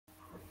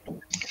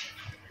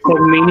So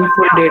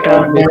meaningful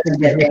data, Basic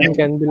definition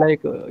can be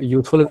like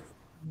useful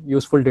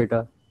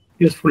data.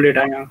 useful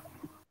data. Yeah.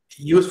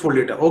 Useful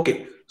data.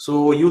 Okay.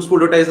 So useful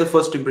data is the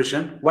first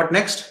impression. What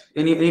next?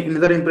 Any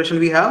another impression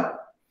we have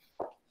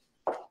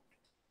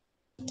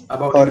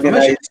about information?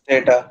 Organized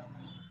data.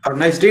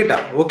 Organized data.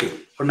 Okay.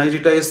 Organized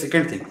data is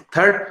second thing.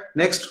 Third,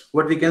 next,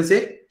 what we can say?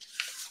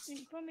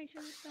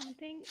 Information is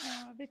something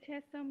which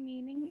has some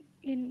meaning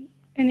in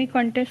any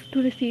context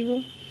to receiver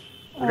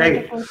or the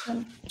Right.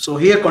 person. So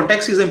here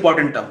context is an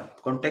important term.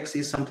 Context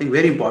is something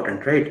very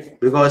important, right?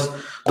 Because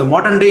the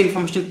modern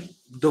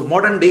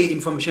day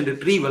information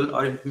retrieval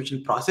or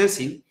information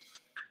processing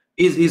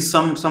is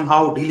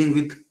somehow dealing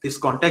with this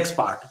context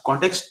part.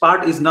 Context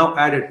part is now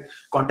added.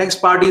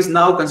 Context part is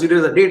now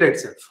considered the data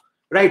itself,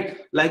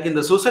 right? Like in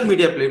the social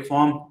media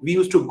platform, we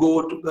used to go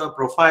to the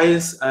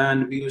profiles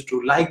and we used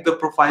to like the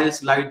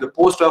profiles, like the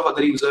post of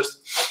other users.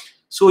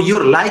 So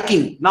you're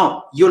liking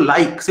now. You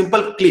like,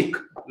 simple click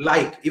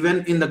like.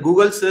 Even in the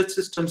Google search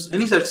systems,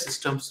 any search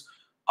systems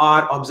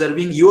are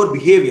observing your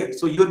behavior.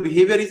 So your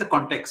behavior is a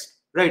context,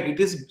 right? It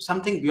is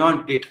something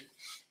beyond data.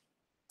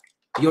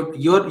 Your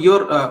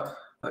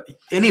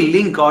any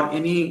link or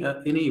any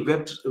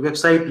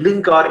website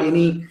link or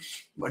any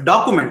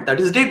document, that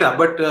is data.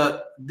 But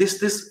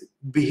this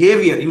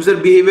behavior, user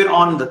behavior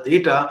on the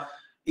data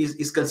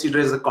is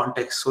considered as a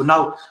context. So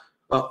now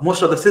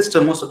most of the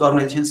system, most of the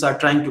organizations are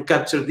trying to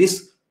capture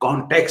this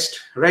context,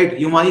 right?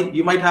 You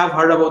might have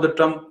heard about the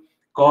term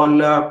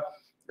called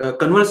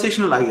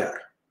conversational IR.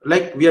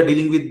 Like we are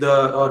dealing with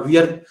or we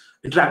are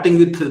interacting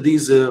with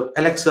these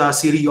Alexa,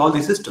 Siri, all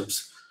these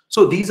systems.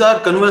 So these are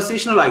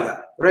conversational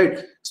IR, right?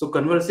 So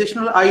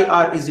conversational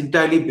IR is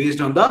entirely based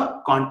on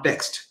the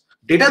context.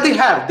 Data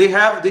they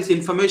have this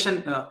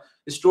information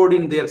stored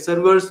in their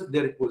servers,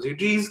 their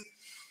repositories.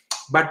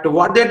 But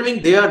what they're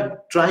doing, they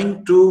are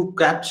trying to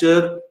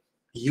capture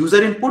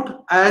user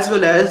input as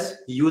well as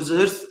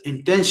user's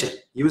intention,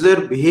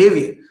 user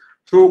behavior.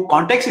 So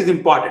context is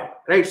important,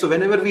 right? So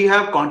whenever we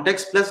have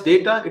context plus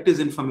data, it is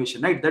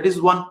information, right? That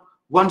is one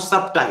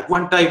subtype,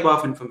 one type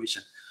of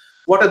information.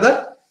 What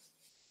other?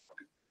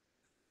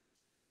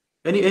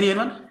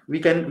 Anyone? We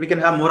can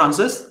have more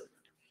answers.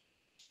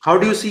 How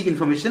do you see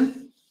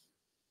information?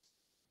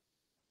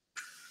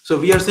 So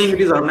we are saying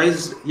it is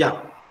organized.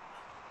 Yeah.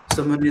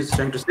 Someone is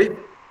trying to say.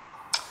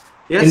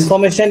 Yes.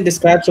 Information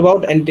describes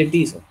about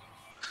entities.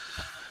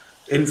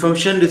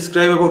 Information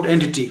describe about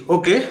entity.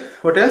 Okay.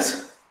 What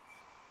else?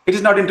 It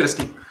is not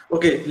interesting.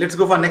 Okay. Let's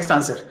go for next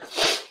answer.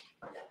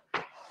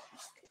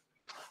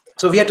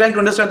 So we are trying to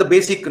understand the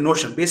basic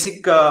notion,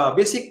 basic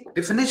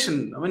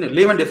definition. I mean,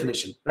 layman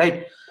definition,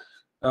 right?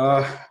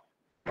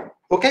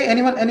 Okay.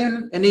 Anyone?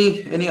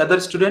 Any other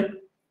student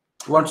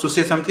wants to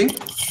say something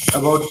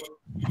about?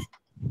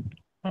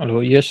 Hello.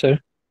 Yes, sir.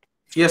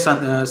 Yes,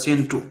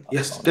 CN2.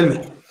 Yes, tell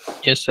me.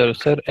 Yes, sir.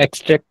 Sir,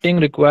 extracting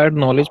required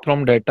knowledge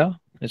from data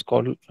is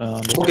called.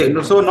 Okay,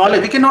 so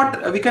knowledge.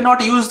 We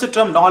cannot use the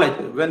term knowledge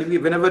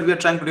whenever we are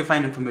trying to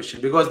define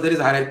information, because there is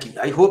a hierarchy.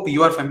 I hope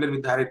you are familiar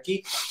with the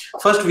hierarchy.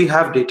 First we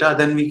have data,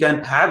 then we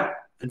can have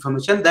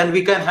information, then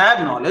we can have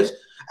knowledge,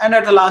 and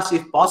at the last,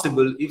 if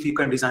possible, if you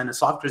can design a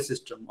software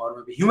system or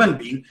maybe human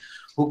being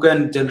who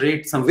can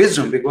generate some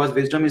wisdom, because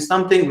wisdom is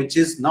something which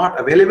is not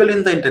available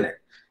in the internet.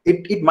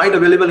 It might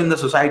available in the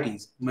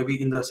societies, maybe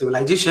in the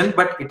civilization,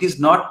 but it is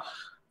not.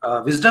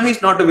 Wisdom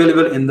is not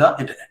available in the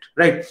internet,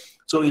 right?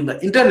 So in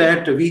the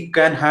internet, we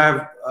can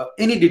have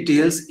any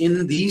details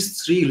in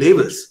these three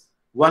levels.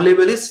 One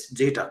level is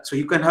data. So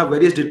you can have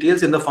various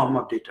details in the form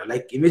of data,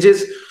 like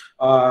images,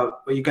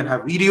 you can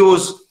have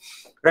videos,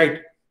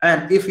 right?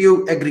 And if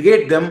you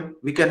aggregate them,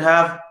 we can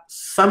have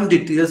some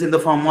details in the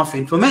form of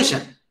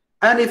information.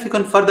 And if you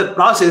can further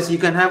process, you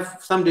can have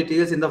some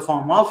details in the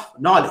form of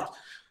knowledge.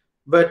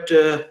 But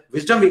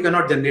wisdom we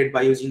cannot generate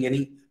by using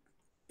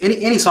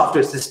any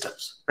software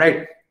systems,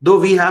 right? Though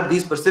we have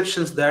these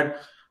perceptions that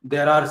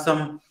there are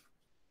some,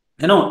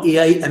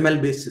 AI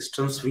ML based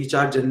systems which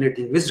are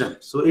generating wisdom.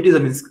 So it is a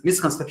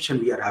misconception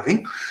we are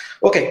having.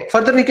 Okay,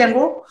 further we can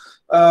go.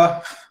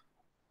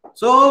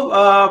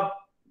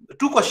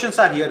 Two questions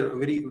are here,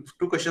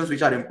 two questions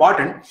which are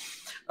important.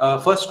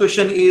 First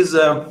question is,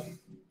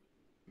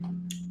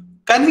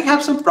 can we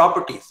have some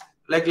properties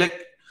like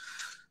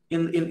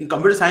in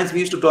computer science,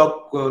 we used to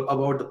talk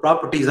about the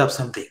properties of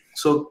something.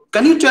 So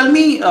can you tell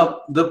me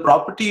the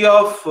property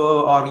of,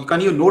 or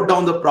can you note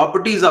down the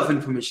properties of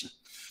information?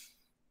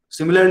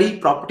 Similarly,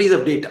 properties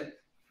of data.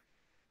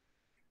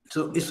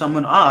 So if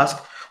someone asks,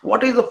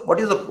 what are the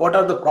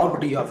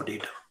property of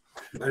data?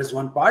 That is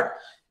one part.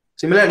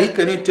 Similarly,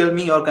 can you tell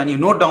me or can you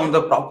note down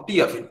the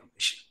property of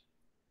information?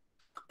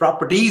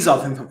 Properties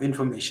of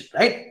information,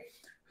 right?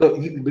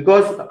 So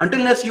because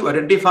unless you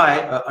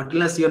identify,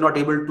 unless you are not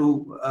able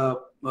to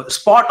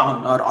spot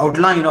on or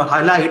outline or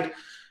highlight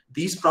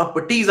these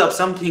properties of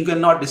something, you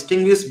cannot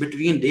distinguish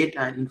between data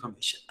and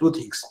information. Two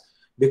things.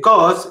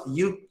 Because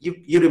you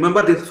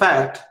remember this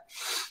fact,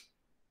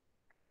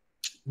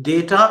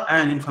 data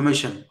and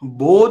information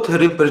both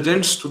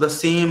represents to the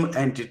same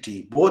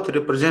entity, both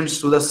represents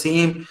to the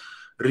same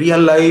real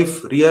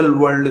life, real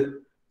world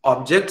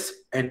objects,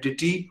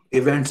 entity,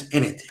 events,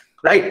 anything,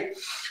 right?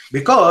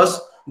 Because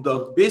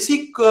the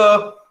basic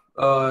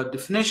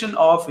definition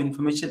of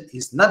information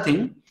is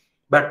nothing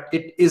but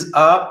it is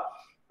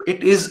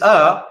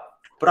a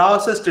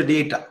processed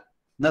data,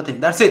 nothing.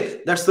 That's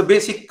it. That's the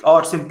basic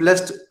or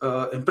simplest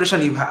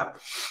impression you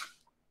have,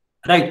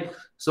 right?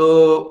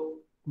 So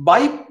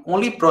by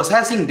only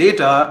processing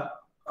data,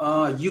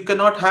 you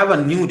cannot have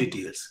a new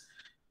details,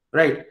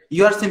 right?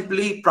 You are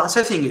simply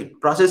processing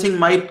it. Processing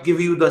might give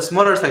you the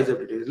smaller size of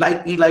details,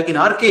 like in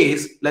our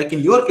case, like in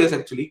your case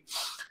actually,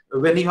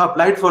 when you have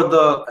applied for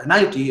the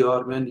NIT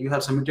or when you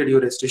have submitted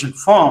your registration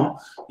form,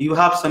 you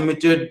have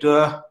submitted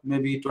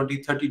maybe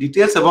 20-30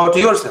 details about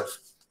yourself,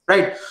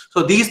 right?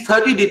 So these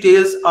 30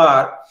 details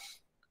are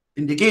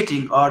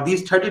indicating, or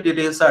these 30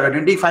 details are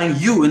identifying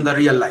you in the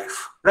real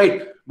life,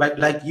 right? But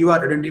like you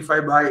are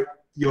identified by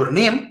your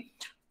name.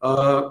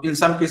 In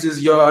some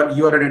cases, you are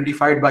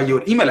identified by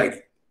your email ID.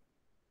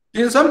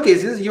 In some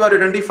cases, you are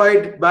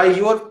identified by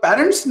your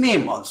parents'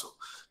 name also,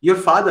 your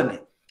father name.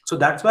 So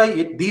that's why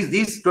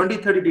these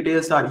 20-30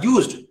 details are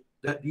used.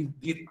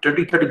 These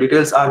 20-30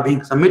 details are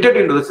being submitted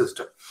into the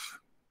system,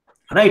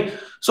 right?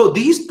 So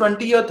these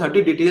 20 or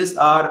 30 details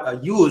are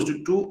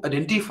used to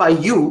identify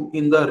you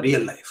in the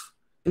real life,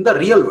 in the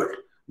real world.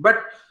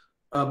 But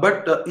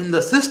in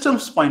the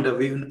system's point of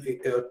view,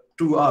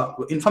 to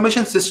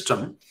information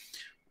system,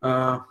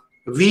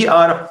 we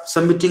are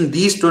submitting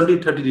these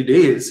 20-30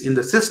 details in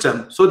the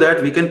system so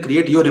that we can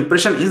create your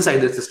impression inside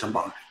the system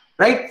boundary,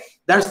 right?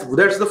 That's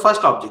the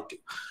first objective.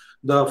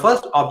 The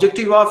first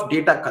objective of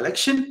data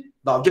collection,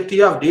 the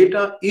objective of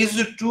data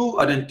is to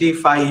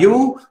identify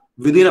you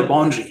within a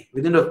boundary,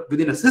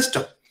 within a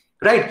system,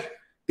 right?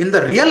 In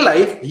the real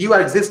life, you are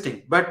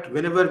existing, but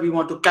whenever we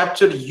want to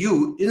capture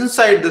you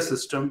inside the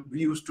system, we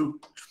used to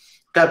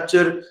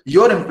capture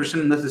your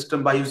impression in the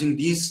system by using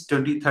these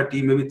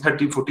 20-30, maybe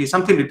 30-40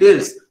 something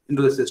details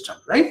into the system,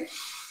 right?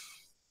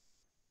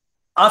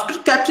 After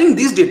capturing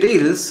these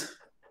details,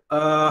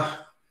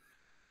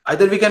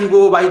 either we can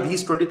go by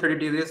these 20-30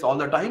 details all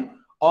the time,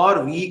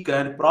 or we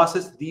can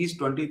process these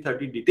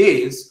 20-30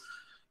 details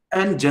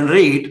and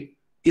generate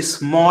a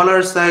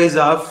smaller size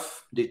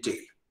of detail,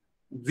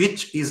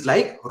 which is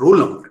like roll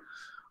number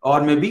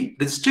or maybe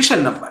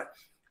registration number,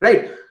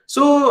 right?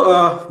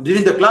 So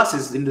during the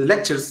classes, in the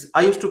lectures,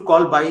 I used to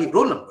call by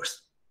roll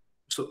numbers.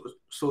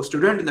 So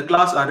student in the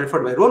class are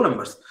referred by roll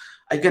numbers.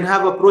 I can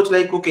have approach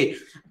like, okay,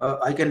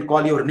 I can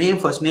call your name,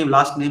 first name,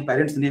 last name,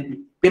 parents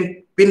name,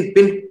 pin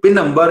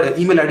number,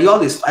 email ID, all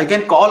this. I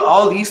can call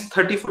all these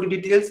 30-40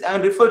 details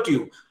and refer to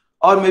you,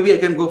 or maybe I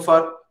can go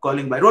for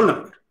calling by roll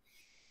number.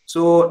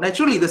 So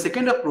naturally, the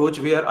second approach,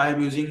 where I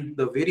am using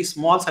the very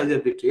small size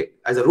of detail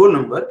as a roll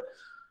number,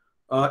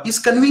 is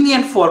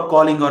convenient for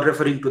calling or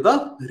referring to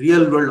the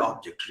real world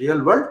object,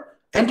 real world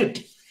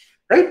entity,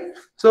 right?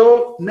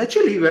 So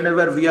naturally,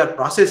 whenever we are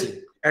processing,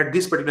 at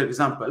this particular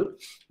example,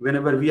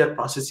 whenever we are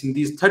processing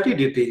these 30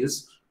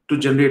 details to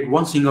generate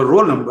one single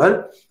roll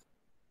number,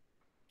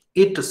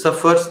 it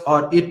suffers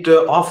or it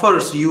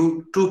offers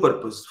you two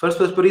purposes. First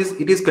purpose is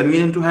it is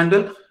convenient to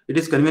handle, it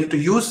is convenient to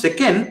use.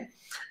 Second,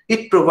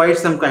 it provides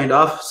some kind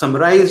of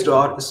summarized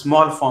or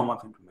small form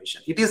of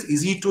information. It is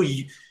easy to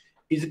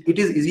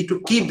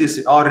keep this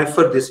or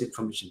refer this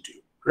information to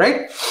you,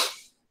 right?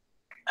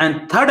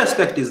 And third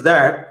aspect is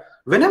that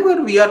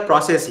whenever we are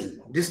processing,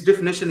 this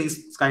definition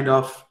is kind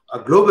of a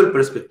global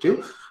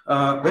perspective.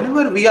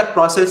 Whenever we are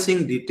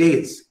processing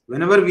details,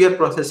 whenever we are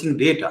processing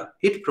data,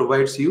 it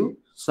provides you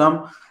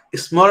some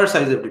smaller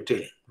size of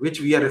detail,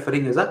 which we are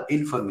referring as a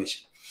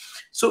information.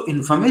 So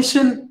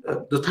information,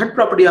 the third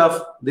property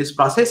of this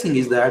processing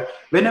is that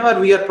whenever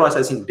we are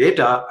processing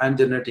data and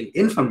generating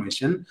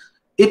information,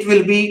 it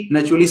will be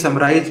naturally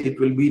summarized, it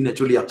will be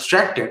naturally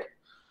abstracted.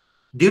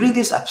 During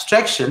this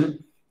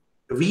abstraction,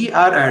 we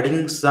are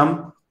adding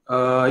some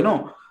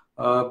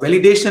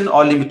validation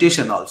or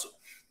limitation also.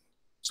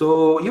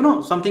 So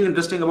something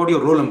interesting about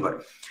your roll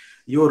number.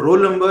 Your roll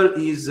number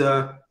is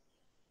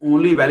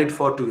only valid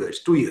for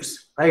 2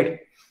 years, right?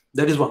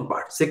 That is one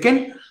part.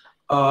 Second,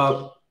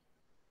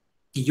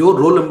 your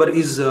roll number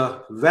is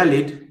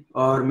valid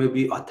or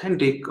maybe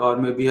authentic or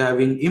maybe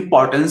having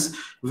importance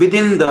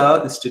within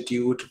the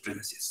institute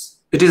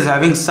premises. It is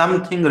having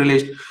something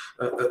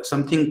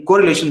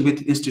correlation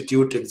with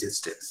institute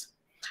existence.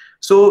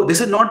 So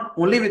this is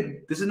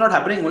not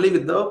happening only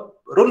with the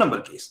roll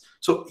number case.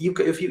 So you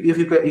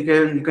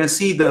can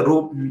see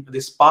the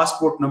this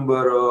passport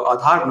number,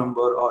 Aadhaar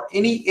number, or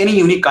any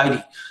unique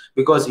ID,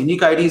 because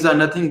unique IDs are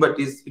nothing but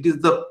it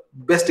is the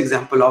best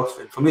example of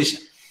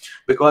information,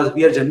 because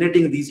we are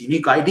generating these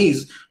unique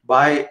IDs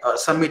by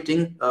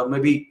submitting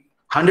maybe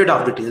 100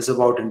 of details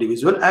about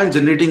individual and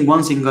generating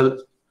one single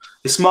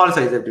small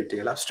size of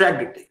detail, abstract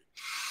detail,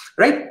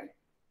 right?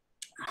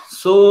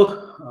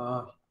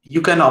 So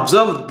you can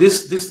observe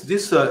this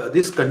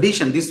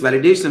condition, this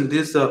validation,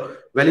 this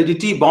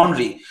validity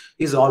boundary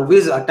is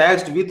always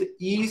attached with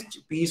each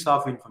piece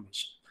of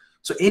information.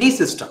 So any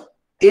system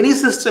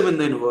in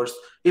the universe,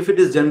 if it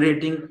is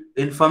generating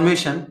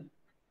information,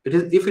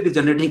 if it is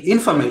generating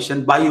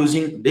information by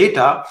using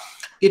data,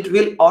 it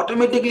will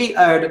automatically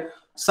add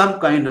some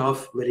kind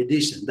of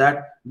validation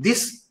that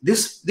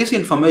this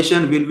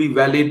information will be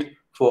valid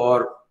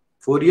for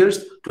 4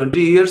 years, 20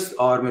 years,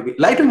 or maybe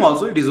lifetime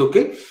also. It is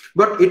okay,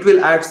 but it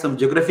will add some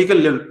geographical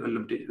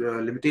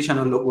limitation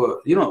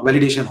or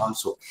validation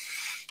also.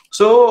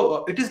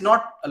 So it is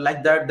not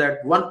like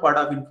that one part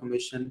of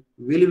information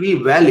will be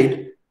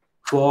valid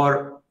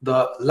for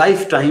the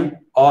lifetime,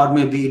 or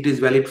maybe it is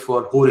valid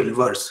for whole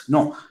universe.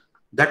 No,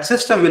 that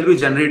system will be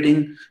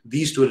generating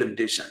these two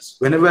limitations.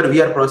 Whenever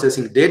we are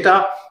processing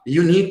data,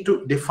 you need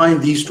to define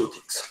these two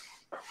things,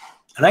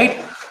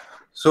 right?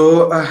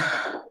 So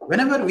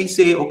whenever we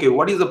say, okay,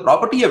 what is the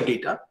property of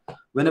data?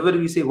 Whenever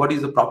we say what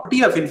is the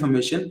property of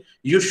information,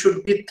 you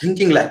should be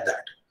thinking like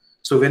that.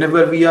 So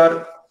whenever we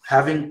are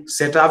having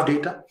set of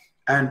data,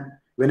 and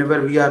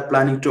whenever we are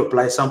planning to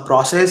apply some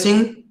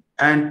processing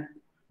and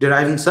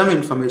deriving some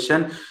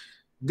information,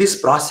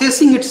 this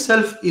processing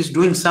itself is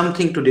doing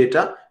something to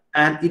data,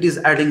 and it is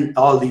adding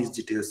all these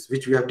details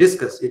which we have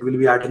discussed. It will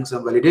be adding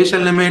some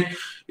validation limit,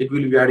 it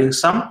will be adding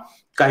some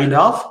kind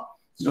of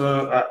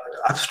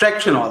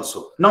abstraction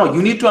also. Now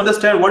you need to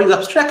understand what is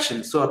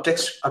abstraction. So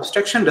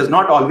abstraction does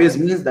not always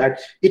mean that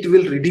it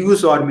will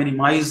reduce or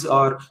minimize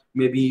or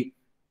maybe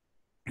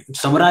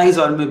summarize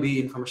or maybe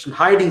information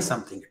hiding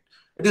something.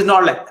 It is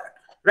not like that,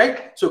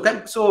 right?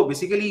 So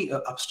basically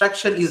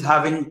abstraction is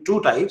having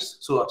two types.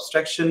 So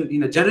abstraction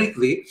in a generic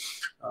way,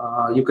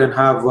 you can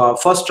have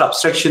first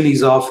abstraction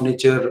is of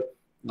nature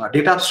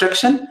data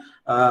abstraction,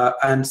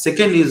 and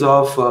second is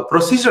of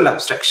procedural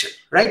abstraction,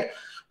 right?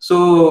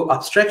 So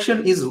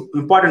abstraction is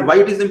important.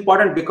 Why it is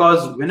important?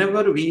 Because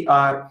whenever we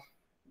are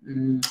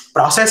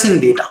processing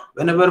data,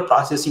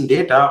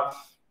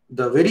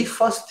 the very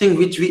first thing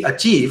which we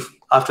achieve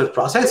after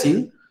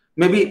processing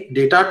maybe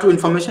data to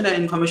information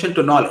and information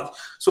to knowledge.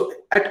 So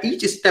at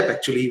each step,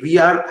 actually, we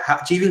are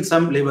achieving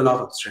some level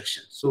of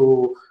abstraction.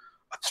 So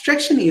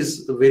abstraction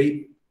is a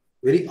very,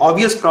 very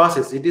obvious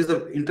process. It is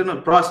the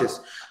internal process.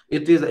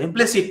 It is an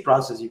implicit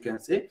process, you can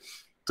say.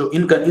 So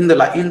in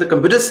the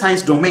computer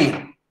science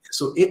domain,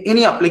 so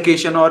any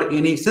application or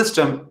any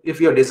system, if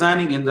you are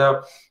designing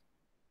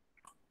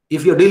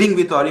if you're dealing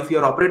with or if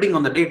you're operating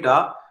on the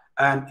data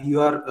and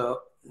you are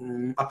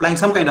applying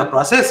some kind of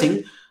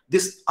processing,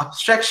 this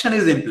abstraction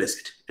is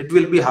implicit. It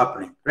will be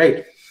happening,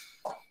 right?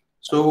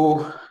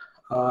 So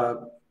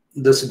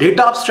this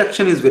data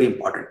abstraction is very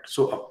important.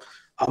 So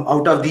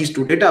out of these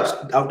data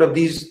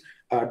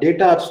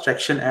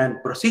abstraction and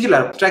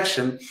procedural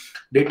abstraction,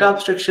 data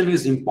abstraction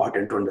is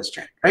important to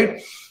understand,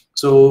 right?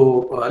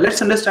 So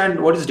let's understand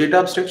what is data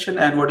abstraction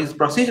and what is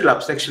procedural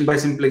abstraction by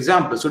simple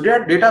example. So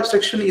data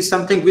abstraction is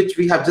something which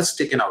we have just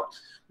taken out,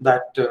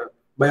 that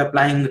by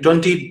applying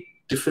 20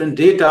 different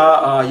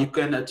data, you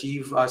can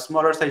achieve a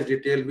smaller size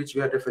detail, which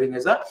we are referring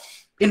as a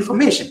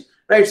information,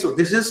 right? So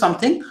this is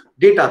something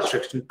data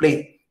abstraction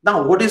plain.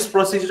 Now, what is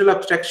procedural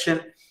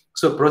abstraction?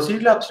 So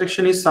procedural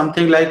abstraction is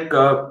something like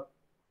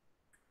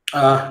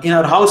in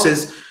our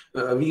houses,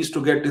 we used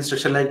to get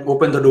instruction like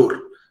open the door,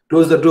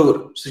 close the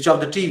door, switch off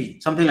the TV,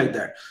 something like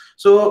that.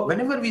 So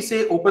whenever we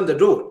say open the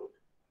door,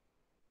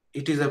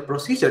 it is a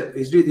procedure.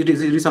 It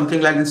is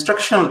something like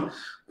instructional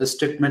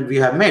statement we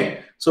have made.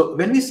 So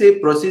when we say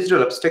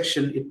procedural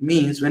abstraction, it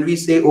means when we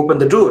say open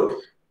the door,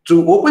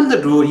 to open the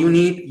door,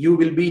 you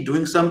will be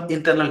doing some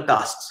internal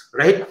tasks,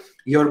 right?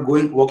 You're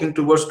walking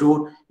towards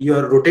door,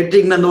 you're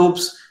rotating the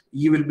knobs,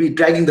 you will be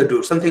dragging the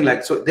door, something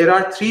like. So there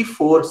are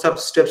 3-4 sub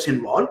steps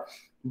involved,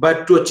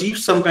 but to achieve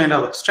some kind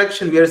of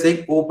abstraction, we are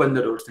saying open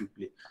the door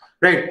simply,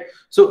 right?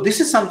 So this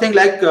is something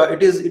like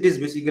it is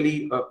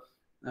basically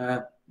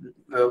hiding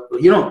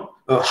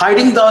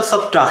the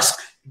subtask.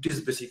 It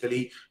is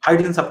basically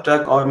hiding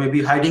subtask, or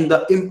maybe hiding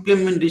the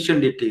implementation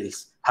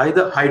details,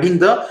 hiding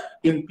the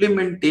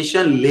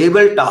implementation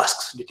label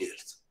tasks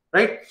details,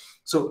 right?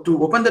 So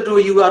to open the door,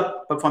 you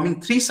are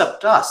performing 3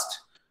 subtasks,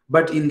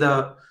 but in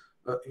the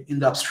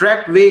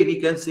abstract way, we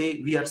can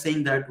say, we are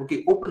saying that,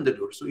 okay, open the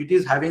door. So it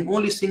is having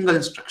only single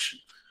instruction.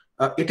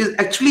 It is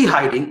actually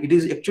hiding, it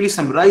is actually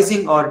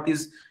summarizing, or it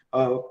is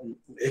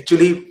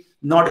actually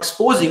not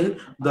exposing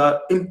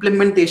the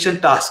implementation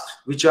tasks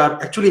which are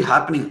actually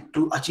happening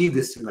to achieve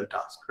this single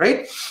task,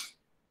 right?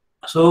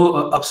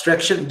 So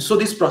abstraction. So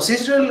this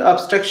procedural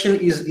abstraction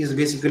is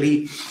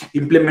basically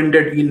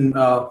implemented in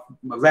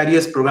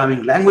various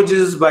programming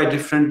languages by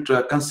different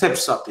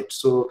concepts of it.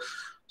 So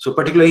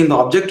particularly in the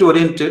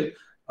object-oriented,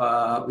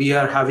 we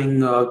are having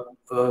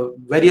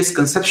various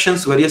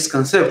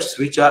concepts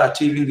which are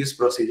achieving this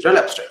procedural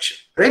abstraction,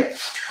 right?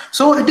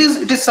 So it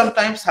is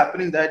sometimes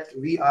happening that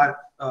we are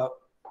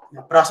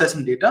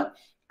processing data,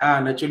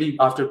 and actually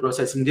after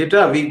processing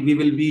data, we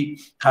will be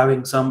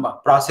having some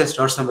processed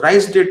or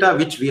summarized data,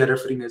 which we are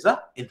referring as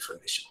a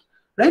information,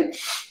 right?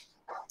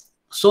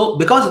 So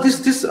because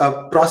this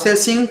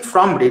processing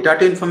from data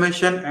to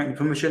information and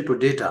information to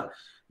data,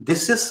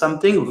 this is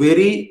something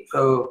very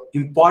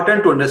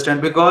important to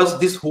understand, because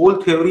this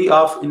whole theory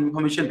of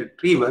information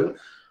retrieval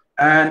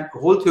and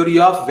whole theory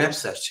of web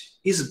search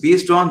is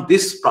based on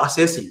this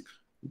processing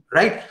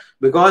right?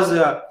 Because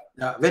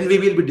when we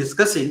will be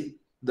discussing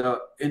the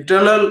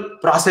internal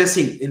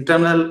processing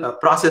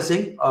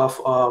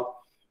of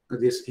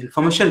this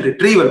information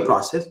retrieval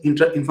process,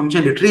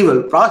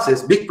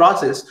 big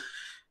process,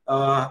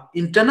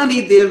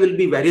 internally there will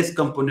be various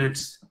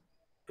components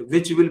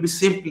which will be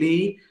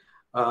simply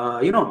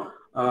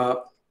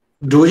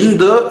doing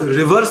the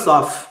reverse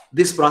of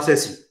this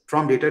processing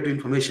from data to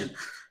information.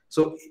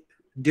 So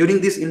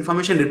during this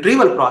information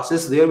retrieval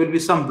process, there will be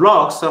some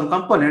blocks, some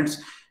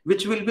components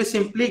which will be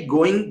simply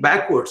going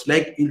backwards,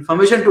 like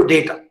information to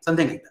data,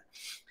 something like that.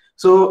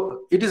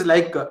 So it is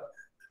like a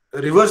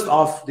reverse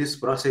of this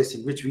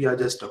processing which we are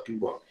just talking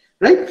about,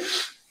 right?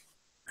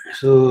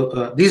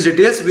 So these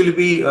details will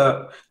be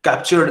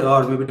captured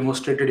or maybe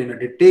demonstrated in a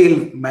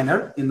detailed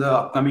manner in the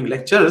upcoming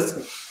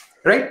lectures,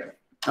 right?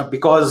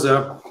 Because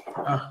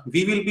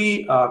we will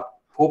be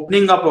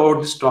opening up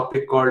about this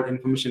topic called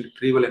information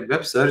retrieval and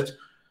web search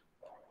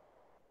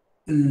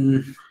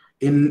in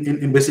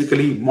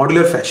basically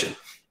modular fashion.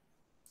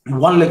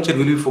 One lecture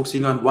will be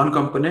focusing on one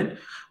component.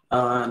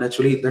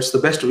 Naturally, that's the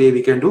best way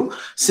we can do.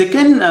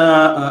 Second,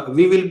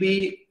 we will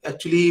be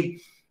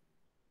actually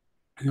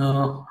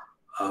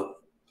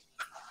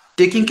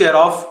taking care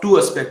of two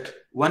aspects.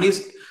 One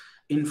is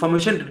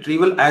information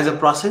retrieval as a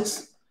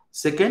process.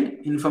 Second,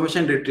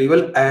 information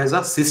retrieval as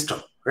a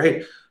system,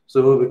 right?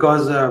 So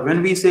because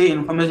when we say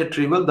information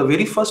retrieval, the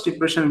very first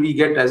impression we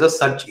get as a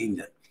search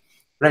engine,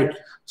 right?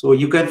 So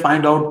you can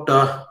find out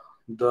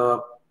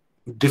the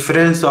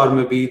difference or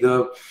maybe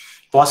the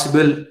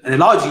possible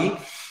analogy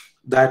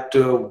that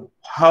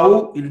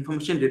how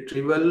information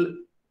retrieval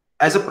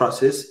as a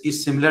process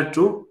is similar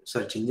to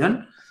search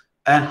engine,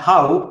 and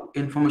how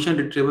information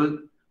retrieval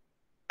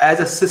as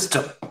a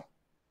system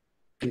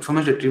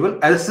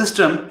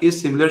is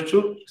similar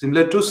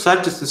to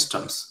search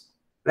systems,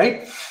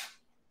 right?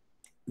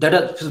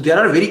 So there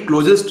are very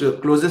closest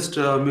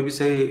maybe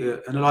say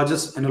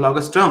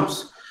analogous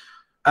terms.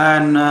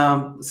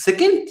 And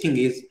second thing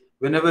is,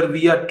 whenever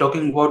we are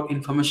talking about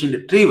information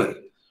retrieval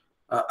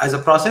as a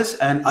process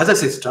and as a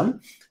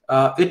system,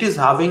 it is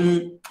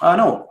having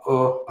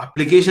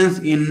applications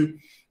in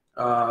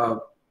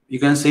you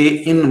can say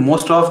in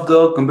most of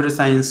the computer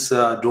science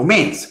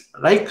domains,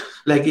 right?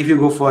 Like if you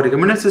go for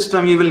recommender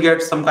system, you will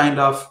get some kind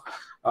of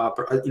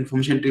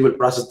information retrieval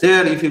process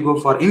there. If you go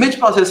for image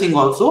processing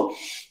also,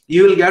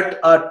 you will get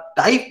a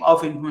type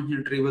of information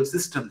retrieval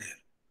system there,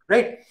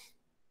 right?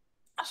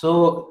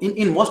 So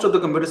in most of the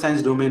computer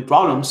science domain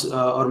problems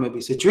or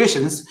maybe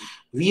situations,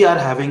 we are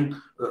having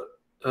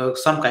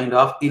some kind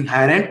of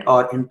inherent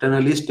or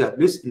internally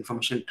established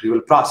information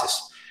retrieval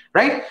process,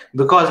 right?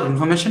 Because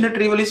information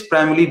retrieval is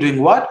primarily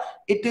doing what?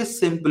 It is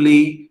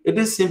simply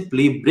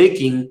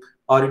breaking,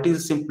 or it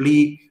is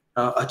simply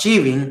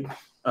achieving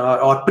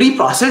or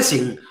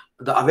pre-processing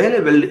the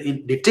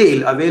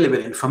available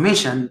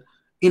information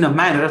in a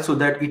manner so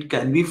that it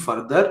can be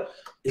further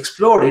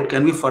explored, it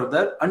can be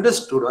further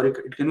understood, or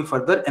it can be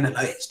further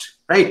analyzed,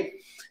 right?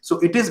 So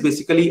it is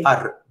basically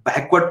a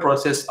backward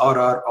process,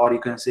 or you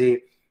can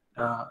say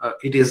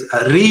it is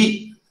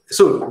a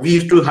so we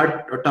used to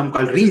have a term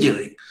called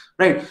re-engineering,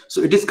 right?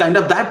 So it is kind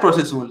of that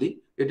process only.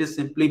 It is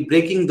simply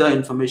breaking the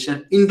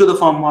information into the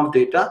form of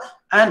data,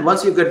 and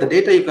once you get the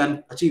data, you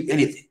can achieve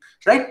anything,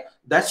 right?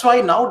 That's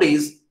why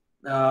nowadays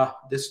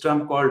this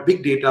term called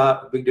big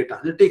data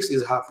analytics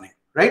is happening,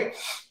 right?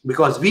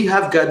 Because we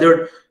have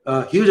gathered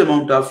a huge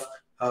amount of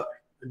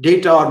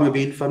data or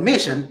maybe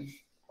information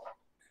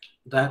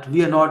that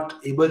we are not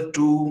able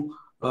to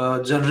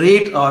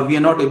generate, or we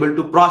are not able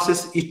to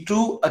process it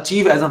to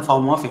achieve as a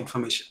form of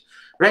information,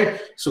 right?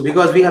 So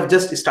because we have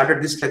just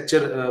started this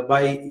lecture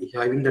by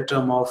having the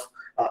term of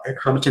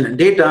information and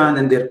data and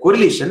then their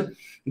correlation,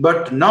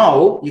 but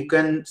now you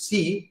can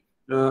see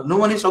no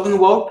one is talking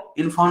about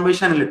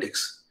information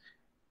analytics.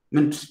 I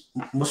mean,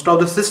 most of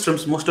the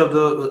systems, most of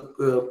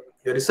the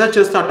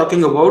researchers are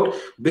talking about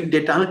big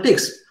data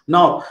analytics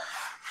now.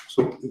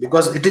 So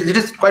because it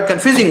is quite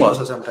confusing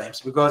also sometimes,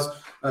 because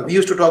we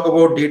used to talk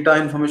about data,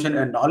 information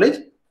and knowledge,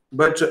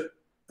 but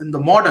in the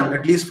modern,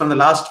 at least from the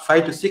last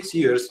 5 to 6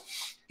 years,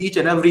 each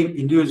and every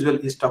individual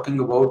is talking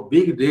about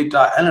big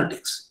data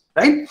analytics,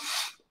 right?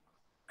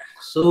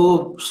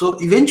 So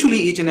eventually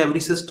each and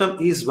every system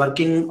is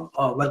working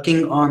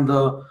on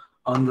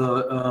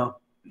the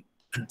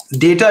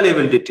data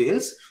level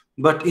details,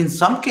 but in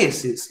some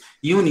cases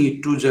you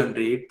need to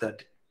generate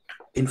that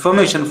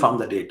information from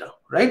the data,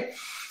 right?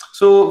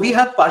 So we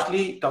have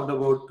partially talked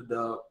about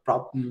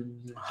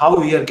how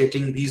we are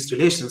getting these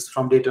relations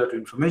from data to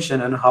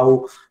information, and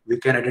how we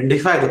can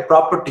identify the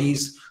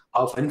properties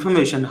of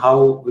information,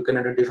 how we can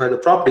identify the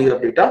properties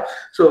of data.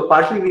 So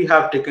partially we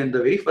have taken the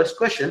very first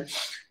question.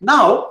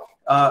 Now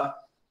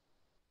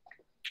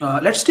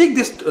let's take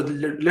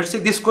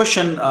this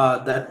question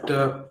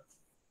that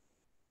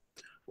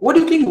what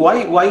do you think,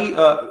 why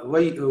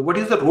what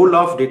is the role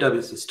of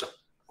database system?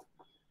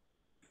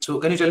 So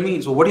can you tell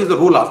me, so what is the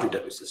role of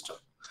database system?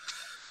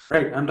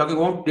 Right, I'm talking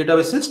about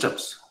database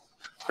systems.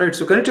 Right,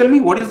 so can you tell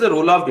me what is the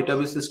role of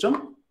database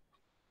system?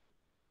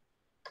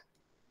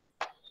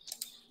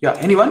 Yeah,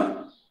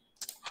 anyone?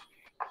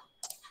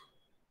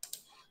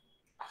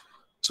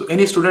 So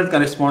any student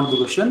can respond to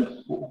the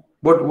question.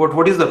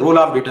 What is the role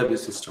of database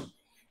system?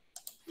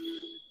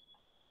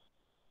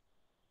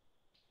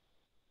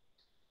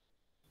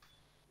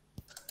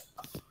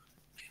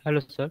 Hello,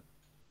 sir.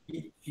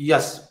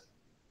 Yes.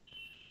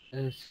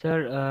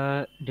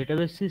 Sir,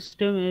 database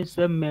system is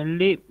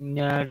mainly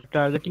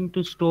targeting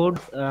to store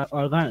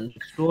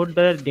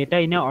the data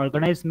in an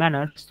organized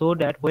manner so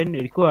that when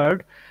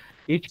required,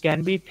 it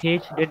can be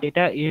fetched the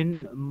data in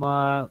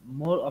more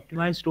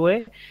optimized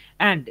way,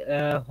 and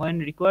when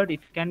required, it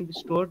can be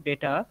stored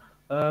data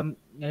in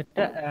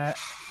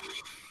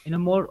a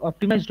more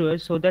optimized way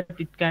so that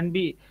it can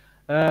be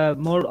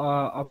more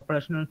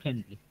operational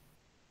friendly.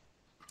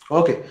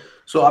 Okay,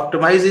 so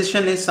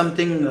optimization is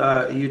something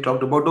you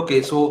talked about.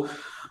 Okay, so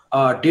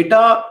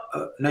data,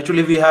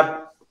 naturally we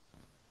have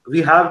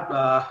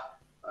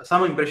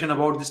some impression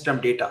about this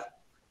term data,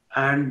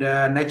 and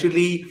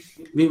naturally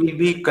we will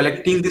be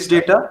collecting this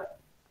data.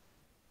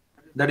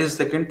 That is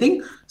second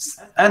thing,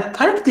 and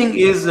third thing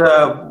is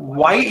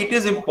why it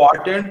is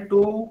important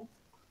to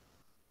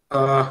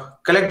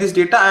collect this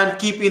data and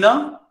keep in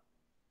a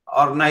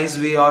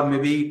organized way or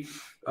maybe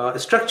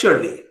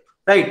structured way,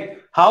 right?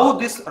 How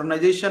this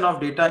organization of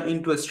data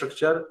into a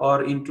structure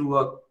or into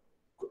a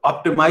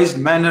optimized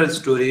manner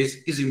storage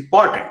is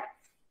important,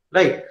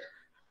 right?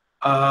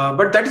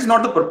 But that is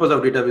not the purpose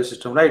of database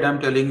system, right? I'm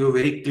telling you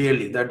very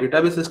clearly that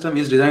database system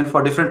is designed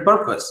for different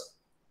purpose.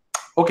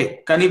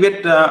 Okay, can you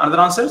get other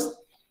answers?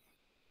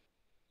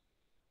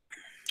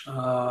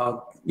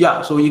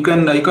 Yeah, so you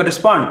can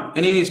respond.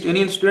 Any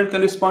student can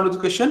respond to the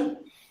question.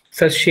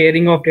 So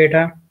sharing of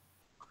data,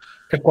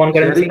 the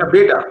concurrency. Sharing of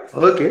data.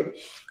 Okay.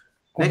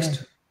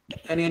 Next,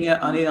 any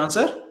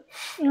answer?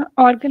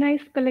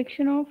 Organized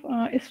collection of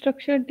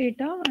structured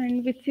data,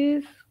 and which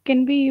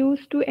can be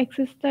used to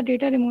access the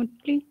data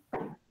remotely.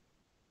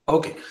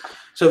 Okay,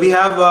 so we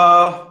have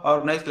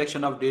organized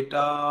collection of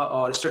data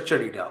or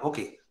structured data.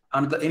 Okay,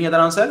 and any other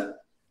answer?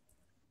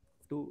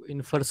 To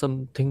infer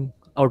something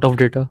out of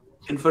data.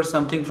 Infer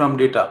something from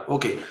data.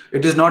 Okay,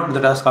 it is not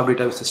the task of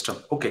database system.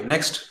 Okay,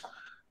 next.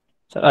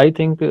 So I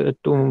think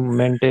to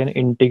maintain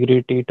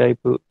integrity type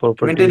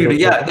properties. Maintain,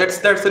 yeah, that's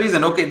the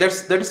reason. Okay, that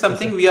is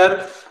something yes, we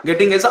are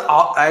getting as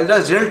a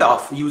result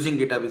of using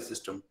database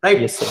system,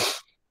 right? Yes, sir.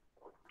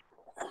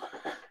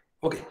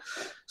 Okay,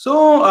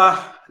 so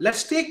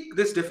let's take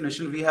this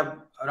definition. We have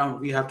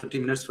 20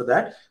 minutes for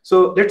that.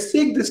 So let's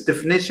take this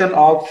definition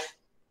of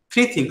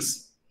three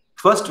things.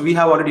 First, we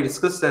have already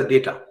discussed the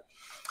data.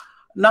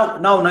 Now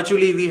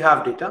naturally we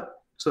have data.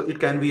 So it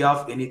can be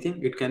of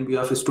anything. It can be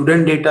of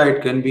student data.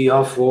 It can be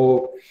of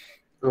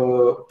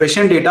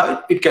patient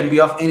data. It can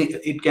be of any.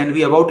 It can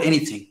be about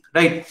anything,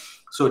 right?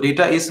 So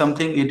data is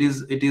something. It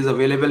is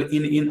available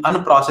in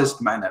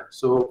unprocessed manner.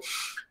 So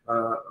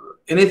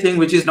anything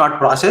which is not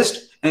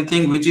processed,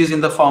 anything which is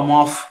in the form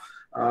of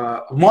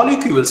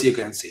molecules, you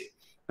can say,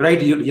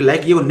 right? You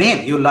like your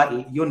name.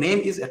 Your name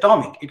is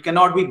atomic. It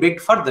cannot be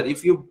baked further.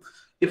 If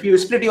you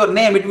split your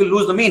name, it will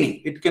lose the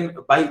meaning. It can,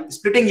 by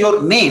splitting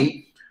your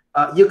name,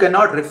 you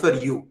cannot refer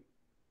you.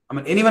 I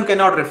mean, anyone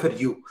cannot refer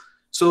you.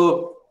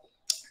 So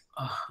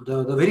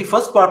the very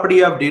first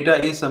property of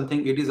data is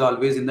something. It is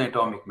always in the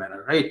atomic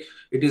manner, right?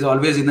 It is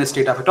always in the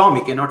state of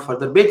atomic, cannot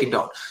further break it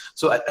down.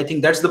 So I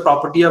think that's the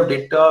property of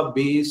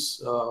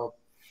database.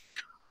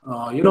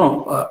 I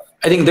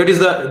think that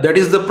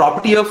is the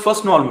property of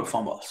first normal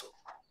form also.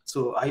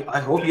 So I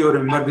hope you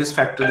remember this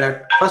factor,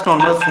 that first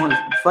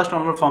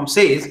normal form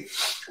says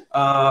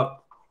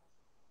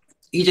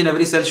each and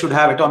every cell should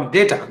have atomic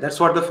data. That's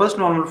what the first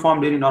normal form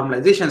during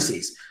normalization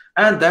says,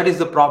 and that is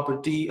the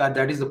property.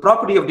 That is the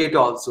property of data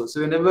also.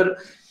 So whenever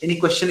any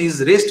question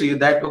is raised to you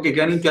that, okay,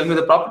 can you tell me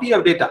the property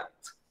of data?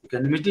 You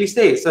can immediately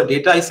say, so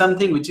data is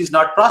something which is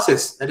not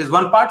processed. That is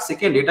one part.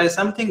 Second, data is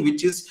something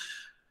which is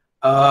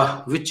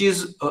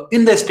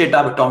in the state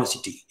of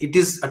atomicity. It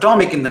is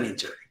atomic in the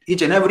nature.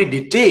 Each and every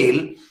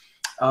detail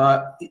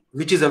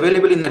which is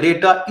available in the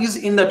data is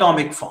in the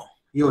atomic form.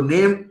 Your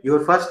name,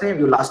 your first name,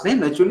 your last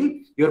name,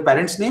 naturally, your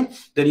parents' name,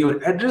 then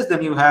your address,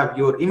 then you have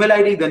your email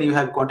ID, then you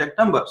have contact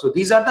number. So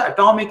these are the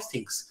atomic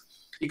things.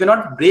 You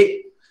cannot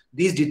break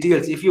these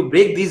details. If you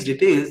break these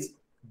details,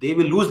 they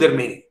will lose their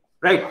meaning,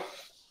 right?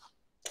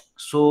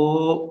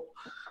 So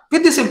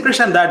with this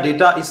impression that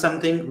data is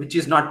something which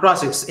is not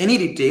processed, any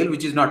detail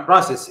which is not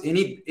processed,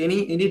 any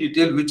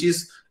detail which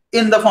is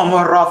in the form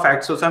of raw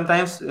fact. So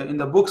sometimes in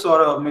the books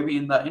or maybe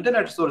in the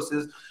internet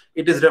sources,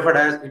 it is referred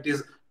as it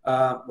is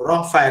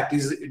raw fact.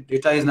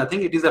 Data is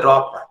nothing. It is a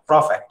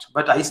raw fact.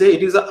 But I say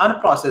it is an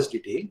unprocessed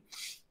detail.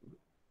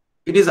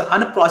 It is an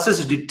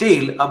unprocessed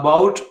detail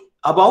about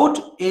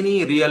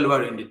any real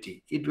world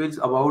entity. It is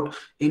about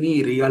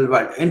any real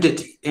world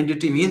entity.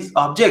 Entity means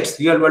objects,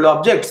 real world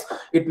objects.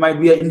 It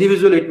might be an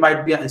individual. It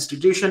might be an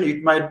institution.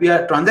 It might be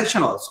a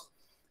transaction also,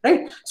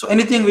 right? So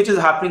anything which is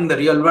happening in the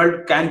real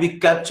world can be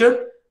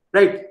captured,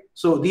 right?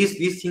 So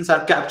these things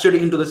are captured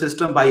into the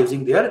system by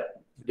using their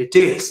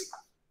details,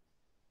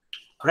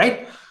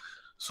 right?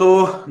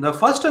 So the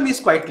first term is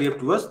quite clear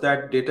to us,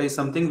 that data is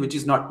something which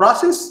is not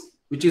processed,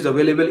 which is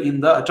available in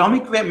the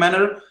atomic way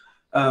manner,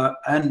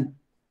 and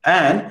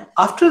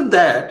after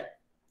that,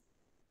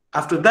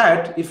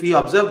 if we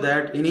observe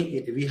that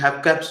we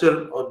have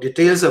captured or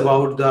details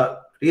about the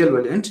real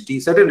world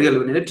entity, certain real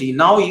world entity,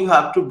 now you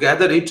have to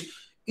gather it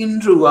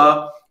into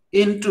a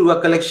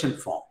collection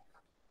form,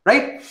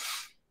 right?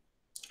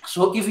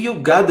 So if you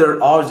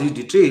gather all these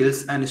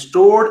details and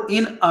store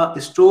in a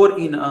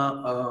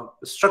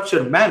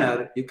structured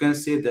manner, you can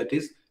say that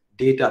is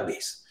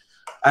database.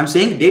 I'm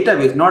saying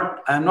database,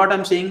 I'm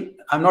not saying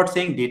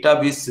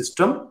database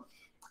system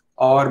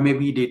or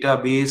maybe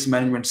database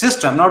management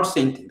system. I'm not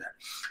saying that.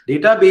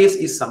 Database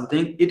is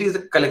something, it is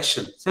a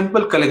collection,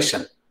 simple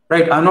collection,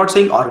 right? I'm not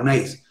saying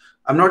organized,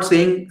 I'm not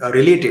saying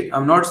related,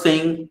 I'm not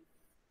saying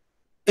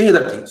any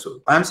other thing.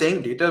 So I'm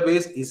saying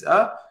database is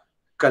a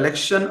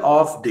collection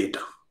of data.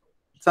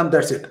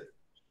 That's it.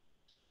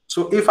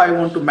 So if I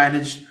want to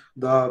manage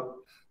the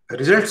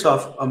results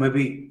of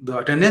maybe the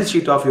attendance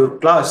sheet of your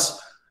class,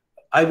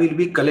 I will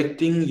be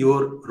collecting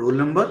your roll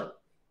number,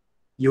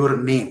 your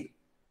name.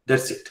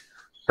 That's it,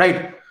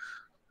 right?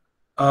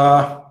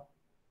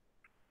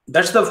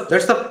 That's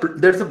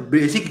the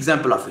basic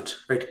example of it,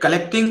 right?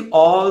 Collecting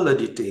all the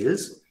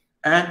details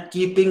and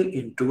keeping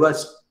into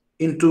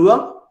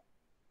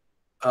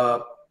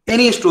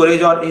any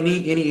storage or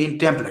any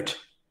template.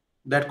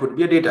 That could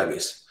be a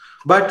database.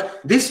 But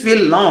this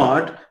will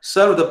not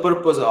serve the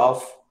purpose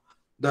of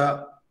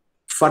the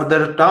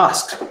further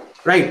task,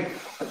 right?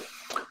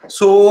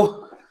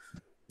 So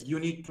you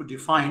need to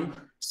define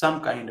some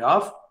kind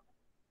of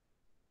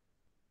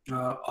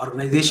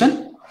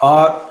organization,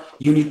 or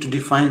you need to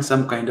define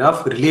some kind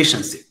of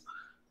relationship,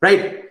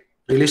 right?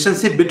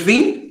 Relationship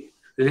between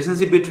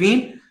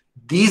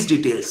these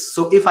details.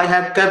 So if I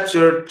have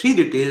captured 3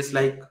 details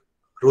like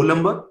roll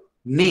number,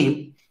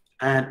 name,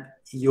 and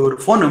your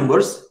phone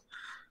numbers,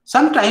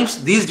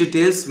 sometimes these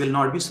details will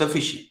not be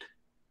sufficient,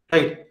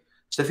 right?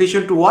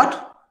 Sufficient to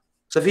what?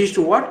 Sufficient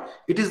to what?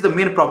 It is the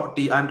main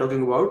property I'm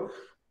talking about.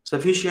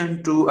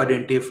 Sufficient to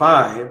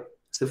identify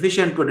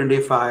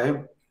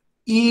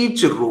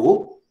each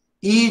row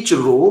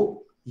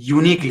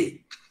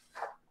uniquely,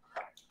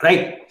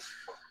 right?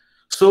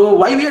 So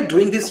why we are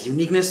doing this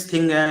uniqueness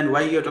thing, and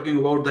why you're talking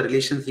about the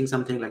relation thing,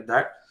 something like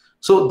that.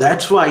 So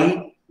that's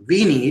why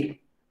we need,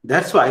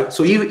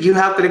 so you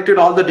have collected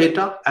all the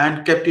data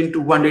and kept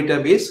into one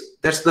database.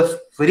 That's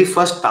the very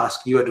first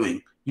task you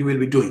will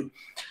be doing.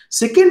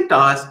 Second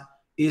task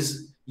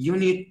is you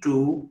need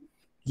to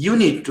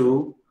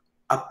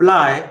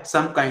apply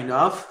some kind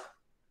of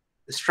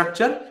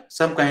structure,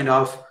 some kind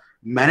of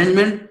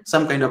management,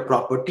 some kind of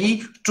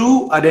property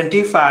to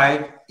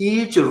identify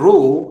each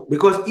row,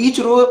 because each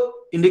row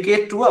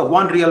indicates to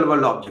one real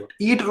world object.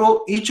 Each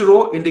row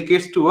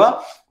indicates to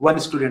one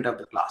student of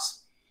the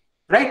class,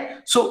 right?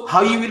 So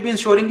how you will be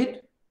ensuring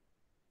it?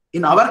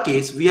 In our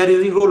case, we are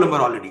using roll number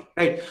already,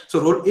 right?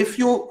 So if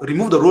you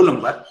remove the roll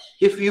number,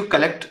 if you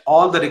collect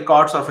all the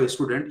records of a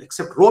student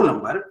except roll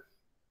number,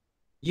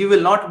 you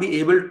will not be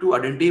able to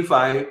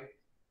identify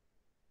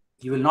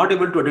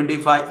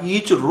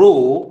each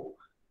row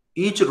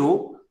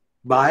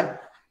by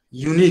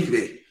unique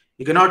way.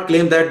 You cannot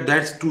claim that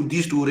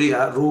these two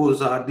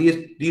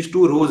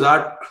rows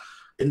are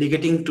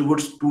indicating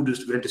towards 2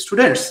 different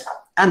students,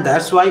 and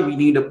that's why we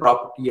need a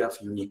property of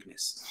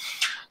uniqueness.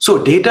 So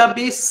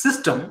database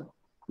system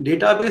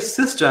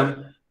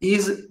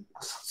is,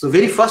 so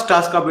very first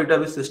task of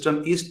database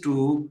system is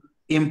to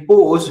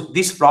impose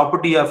this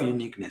property of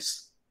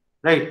uniqueness,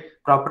 right?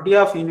 Property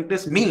of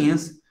uniqueness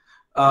means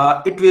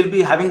it will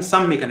be having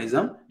some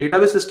mechanism.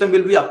 Database system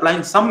will be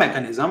applying some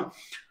mechanism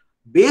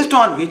based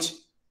on which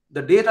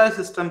the database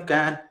system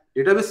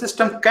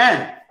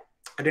can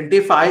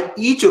identify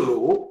each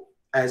row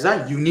as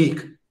a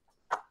unique,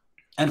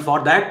 and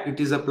for that it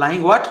is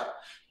applying what?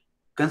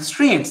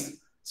 Constraints.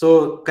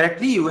 So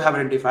correctly you have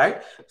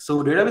identified.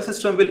 So database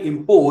system will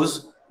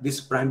impose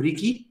this primary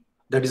key,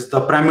 that is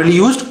the primarily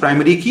used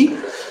primary key.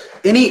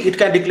 It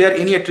can declare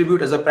any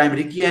attribute as a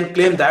primary key and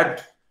claim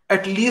that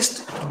at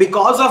least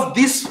because of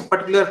this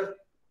particular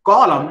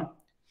column,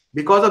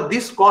 which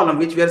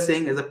we are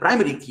saying as a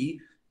primary key,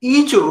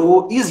 each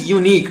row is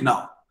unique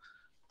now.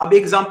 Ab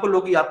example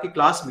hogi aapki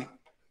class mein.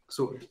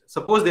 So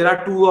suppose there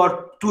are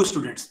two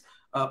students.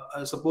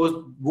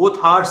 Suppose both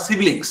are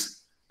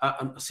siblings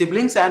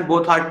and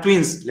both are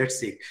twins, let's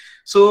say.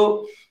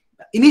 So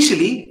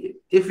initially,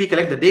 if we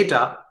collect the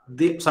data,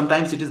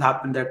 sometimes it has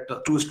happened that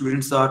two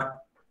students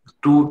are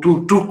two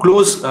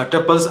close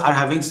tuples are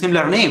having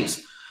similar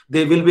names.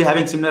 They will be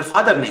having similar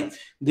father name.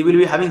 They will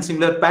be having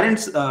similar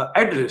parents'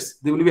 address.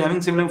 They will be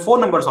having similar phone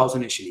numbers also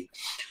initially.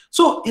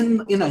 So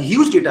in a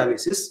huge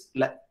databases,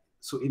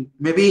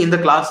 maybe in the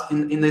class,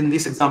 in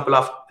this example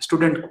of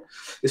student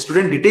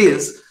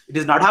details, it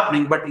is not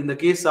happening. But in the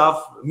case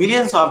of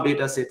millions of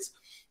data sets,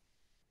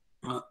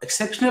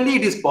 exceptionally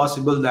it is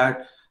possible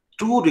that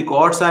two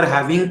rows are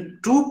having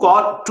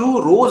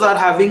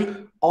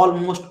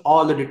almost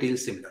all the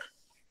details similar,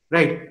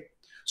 right?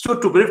 So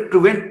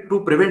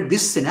to prevent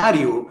this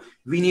scenario,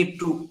 we need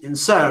to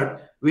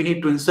insert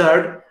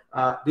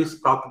this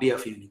property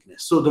of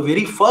uniqueness. So the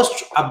very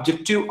first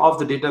objective of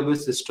the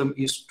database system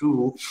is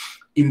to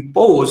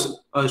impose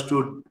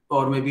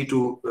or maybe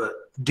to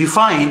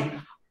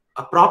define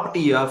a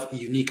property of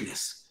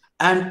uniqueness,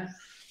 and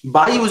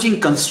by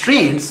using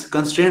constraints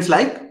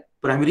like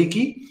primary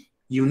key,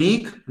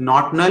 unique,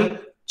 not null,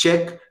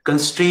 check,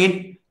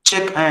 constraint,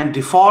 check, and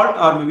default,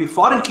 or maybe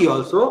foreign key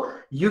also,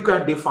 you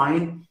can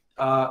define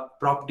a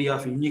property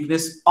of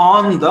uniqueness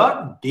on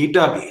the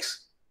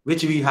database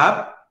which we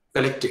have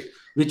collected,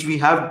 which we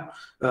have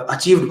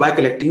achieved by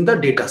collecting the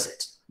data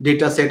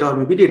set or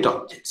maybe data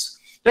objects,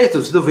 right?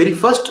 So the very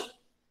first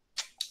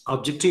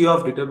objective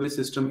of database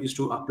system is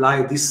to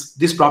apply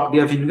this property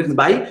of uniqueness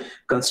by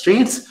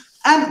constraints.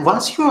 And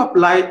once you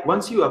apply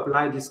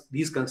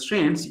these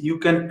constraints, you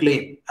can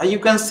claim, you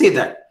can say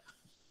that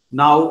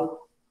now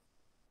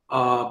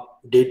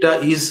data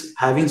is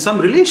having some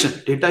relation,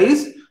 data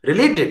is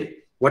related.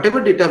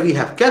 Whatever data we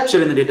have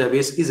captured in the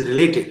database is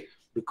related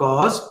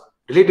because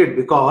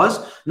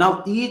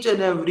now each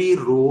and every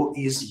row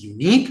is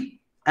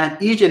unique, and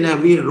each and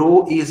every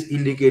row is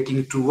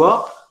indicating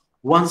to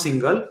one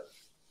single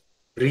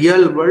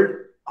real world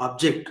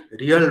object,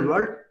 real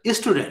world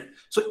student.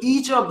 So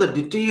each of the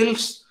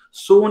details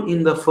shown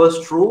in the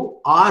first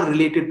row are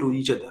related to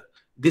each other.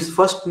 This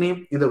first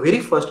name in the very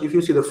first, if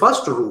you see the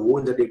first row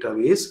in the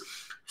database,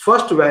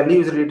 first value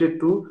is related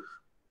to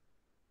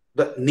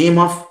the name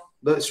of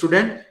the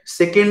student.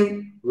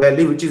 Second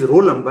value, which is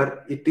roll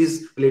number, it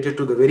is related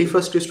to the very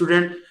first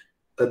student.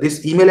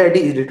 This email ID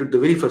is related to the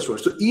very first one.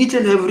 So each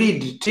and every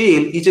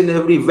detail, each and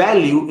every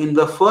value in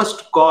the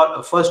first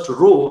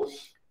row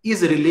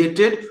is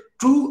related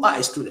to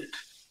a student,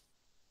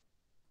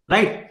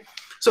 right?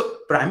 So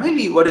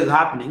primarily what is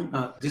happening,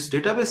 this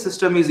database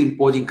system is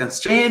imposing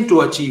constraint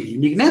to achieve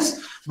uniqueness,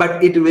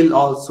 but it will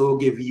also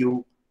give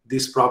you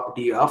this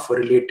property of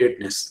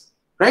relatedness,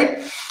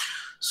 right?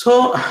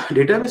 So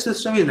database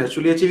system is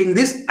naturally achieving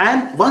this,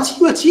 and once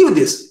you achieve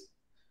this,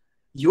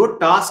 your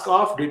task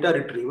of data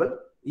retrieval,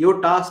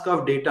 your task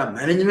of data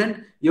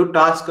management, your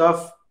task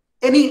of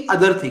any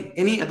other thing,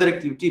 any other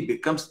activity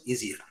becomes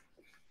easier,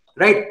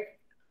 right?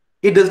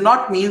 It does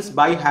not mean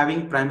by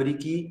having primary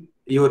key,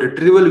 your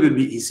retrieval will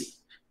be easy,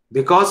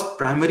 because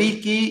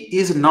primary key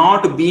is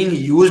not being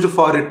used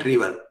for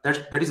retrieval.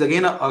 That is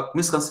again a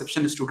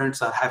misconception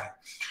students are having.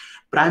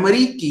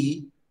 Primary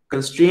key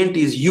constraint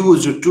is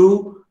used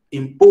to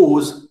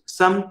impose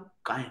some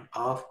kind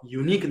of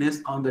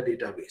uniqueness on the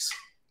database.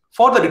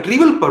 For the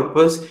retrieval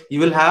purpose, you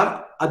will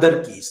have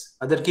other keys.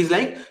 Other keys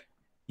like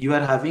you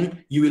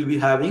will be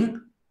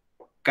having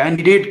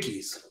candidate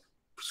keys,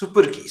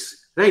 super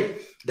keys, right?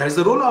 That is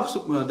the role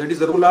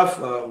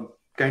of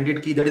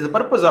candidate key. That is the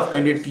purpose of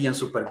candidate key and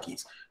super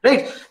keys,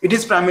 right? It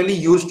is primarily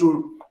used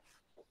to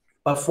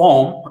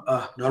perform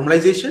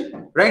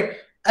normalization, right?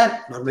 And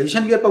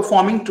normalization we are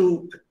performing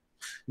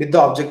with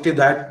the objective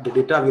that the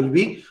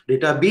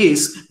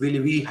database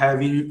will be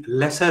having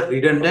lesser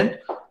redundant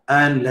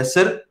and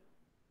lesser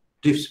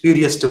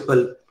spurious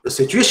tuple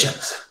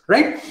situations,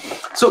 right?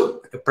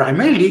 So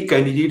primarily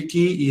candidate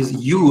key is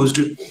used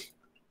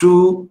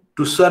to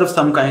serve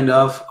some kind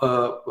of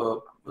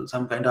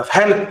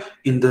help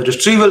in the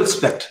retrieval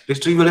step,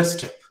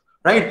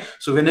 right?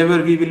 So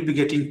whenever we will be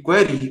getting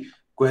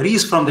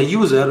queries from the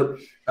user,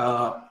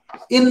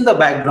 in the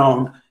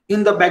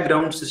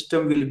background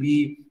system will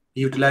be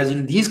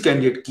utilizing these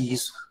candidate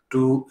keys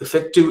to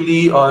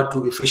effectively or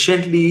to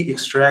efficiently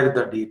extract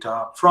the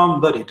data from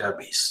the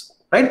database,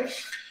 right?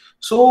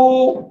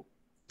 So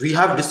we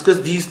have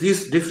discussed these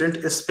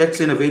different aspects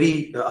in a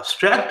very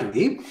abstract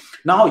way.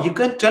 Now you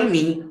can tell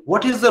me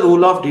what is the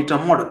role of data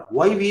model?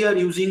 Why we are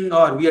using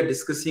or we are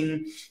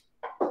discussing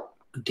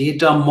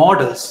data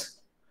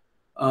models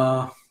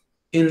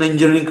in the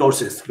engineering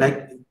courses,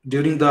 like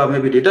during the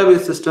maybe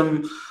database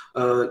system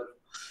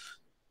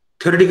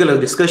theoretical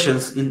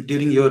discussions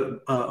during your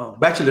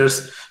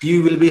bachelor's,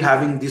 you will be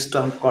having this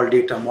term called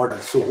data model.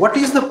 So what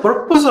is the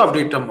purpose of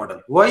data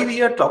model? Why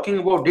we are talking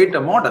about data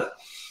model?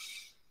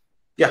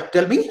 Yeah,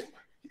 tell me.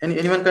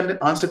 Anyone can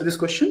answer to this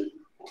question?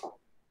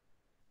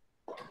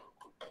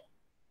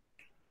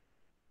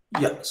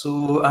 Yeah,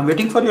 so I'm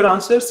waiting for your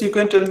answers. You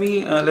can tell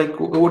me like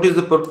what is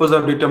the purpose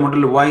of data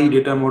model? Why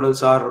data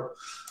models are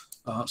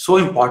so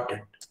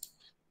important?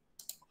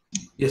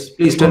 Yes,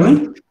 please tell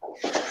me.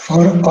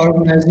 For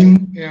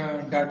organizing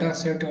data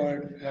set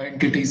or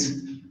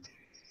entities.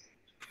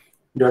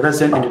 Data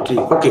set entity.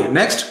 Okay,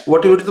 next,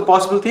 what is the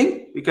possible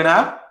thing we can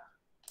have?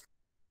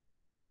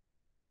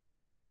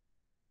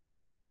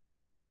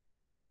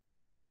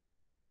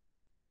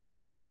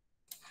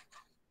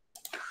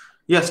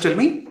 Yes, tell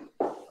me.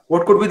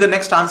 What could be the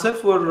next answer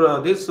for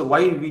this?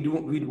 Why do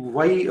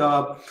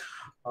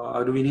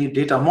we need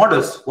data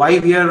models? Why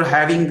we are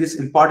having this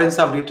importance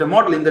of data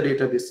model in the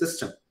database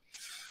system?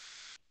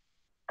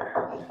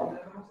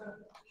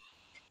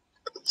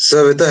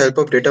 So with the help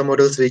of data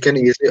models, we can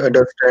easily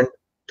understand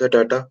the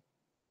data.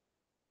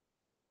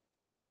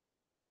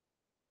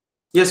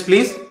 Yes,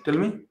 please tell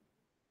me.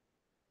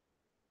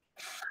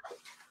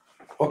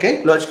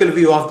 Okay, logical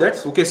view of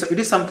that. Okay, so it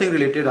is something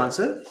related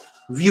answer.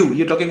 View,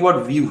 you're talking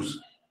about views.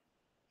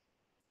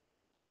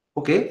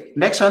 Okay,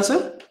 next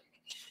answer.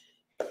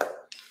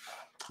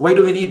 Why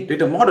do we need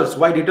data models?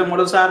 Why data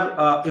models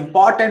are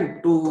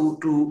important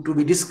to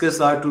be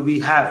discussed or to be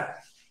have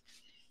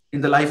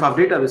in the life of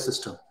database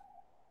system?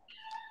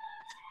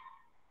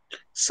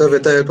 So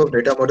with the help of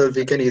data model,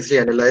 we can easily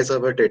analyze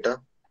our data.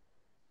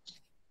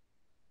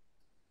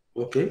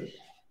 Okay,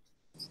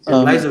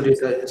 analyze the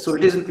data. So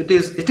it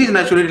is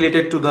naturally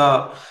related to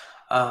the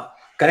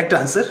correct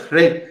answer,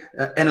 right?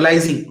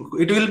 Analyzing.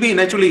 It will be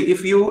naturally,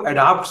 if you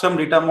adopt some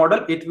data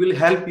model, it will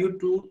help you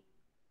to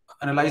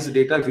analyze the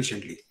data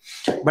efficiently.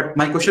 But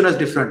my question was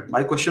different.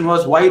 My question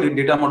was why the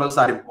data models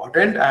are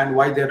important and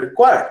why they are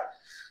required.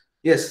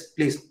 Yes,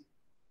 please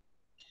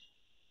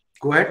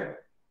go ahead.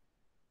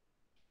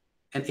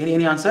 And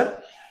any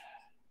answer?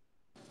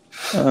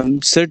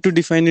 Sir, to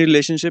define a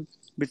relationship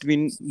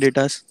between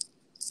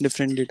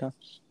different data.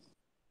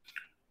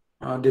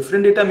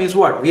 Different data means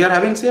what? We are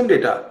having same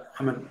data.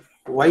 I mean,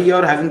 why you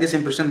are having this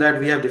impression that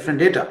we have different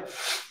data?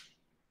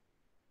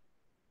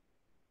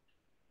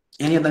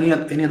 Any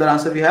other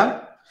answer we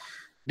have?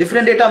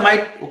 Different data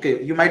might,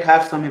 okay, you might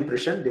have some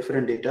impression,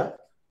 different data.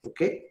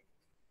 Okay.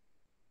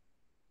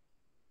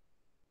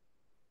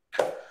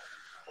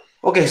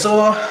 Okay,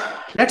 so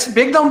let's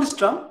break down this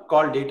term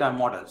called data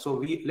model.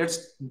 So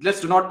let's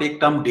do not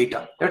take term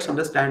data. Let's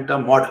understand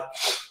term model.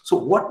 So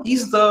what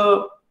is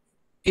the,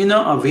 in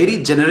a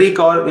very generic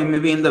or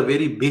maybe in the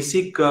very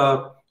basic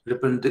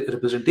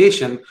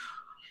representation,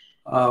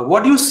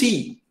 what do you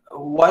see?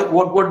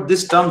 What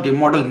this term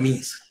model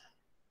means?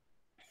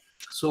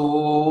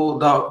 So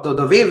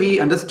the way we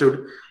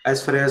understood,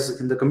 as far as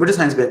in the computer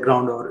science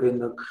background or in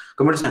the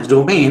computer science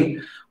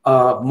domain,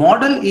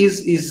 model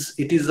is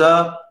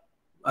a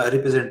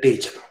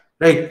representation,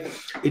 right?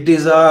 It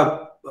is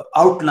a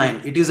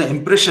outline, it is an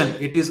impression,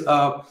 it is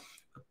a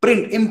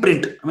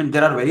imprint. I mean,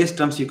 there are various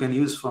terms you can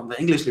use from the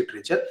English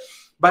literature,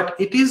 but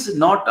it is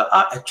not an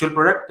actual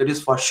product, that is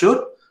for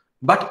sure,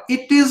 but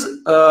it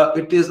is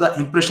the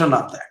impression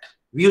of that.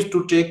 We used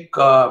to take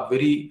a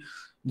very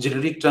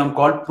generic term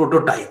called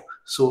prototype.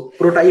 So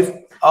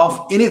prototype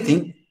of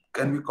anything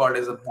can be called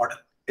as a model.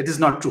 It is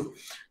not true.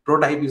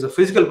 Prototype is a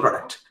physical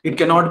product. It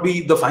cannot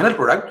be the final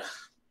product.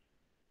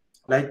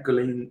 Like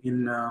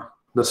in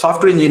the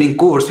software engineering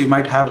course, you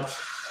might have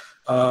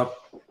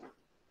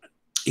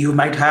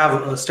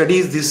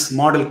studies this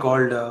model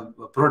called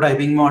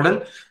prototyping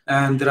model,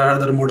 and there are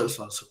other models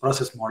also,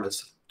 process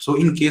models. So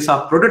in case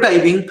of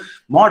prototyping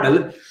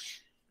model,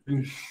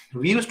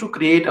 we used to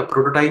create a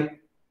prototype.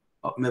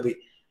 Maybe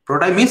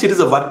prototype means it is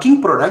a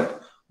working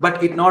product,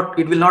 but it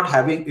will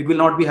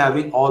not be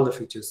having all the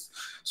features.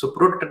 So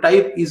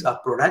prototype is a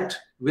product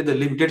with the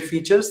limited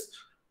features,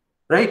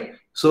 right?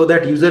 So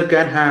that user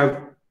can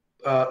have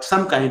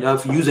some kind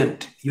of use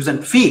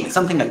and feel,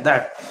 something like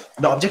that.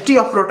 The objective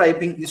of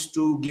prototyping is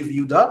to give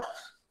you the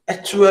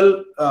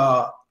actual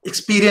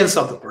experience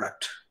of the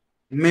product,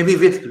 maybe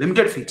with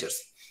limited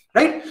features,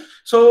 right?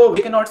 So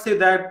we cannot say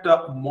that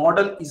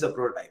model is a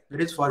prototype.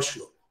 It is for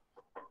sure.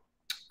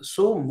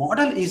 So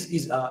model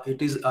is a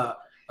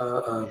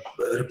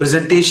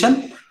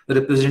representation,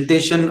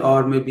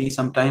 or maybe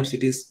sometimes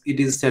it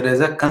is said as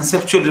a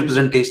conceptual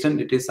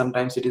representation.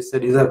 Sometimes it is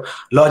said as a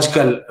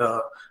logical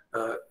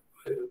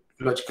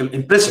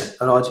impression,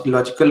 or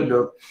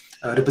logical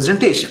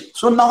representation.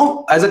 So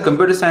now, as a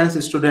computer science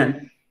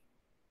student,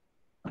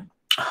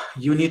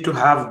 you need to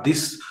have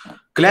this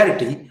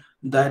clarity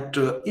that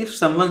if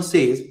someone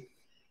says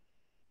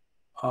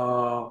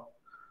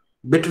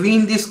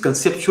between this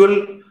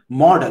conceptual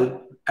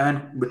model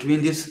and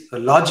between this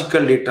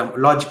logical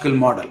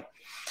model,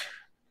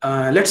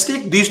 let's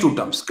take these two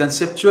terms,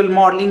 conceptual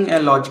modeling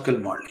and logical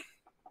modeling.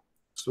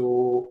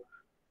 So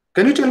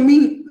can you tell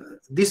me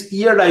this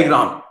ER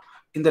diagram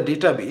in the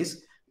database,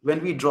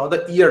 when we draw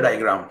the ER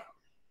diagram,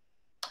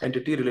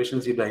 entity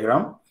relationship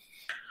diagram,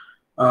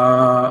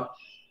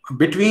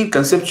 between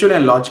conceptual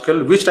and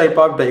logical, which type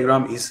of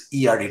diagram is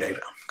ERD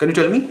diagram? Can you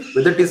tell me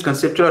whether it is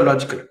conceptual or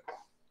logical?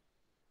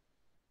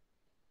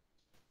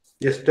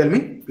 Yes, tell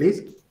me,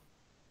 please.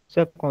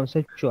 Sir,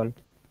 conceptual.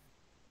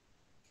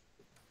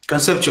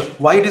 Conceptual.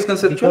 Why it is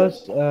conceptual?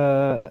 Because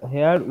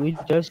here we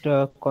just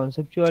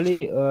conceptually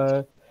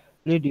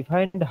we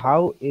defined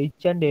how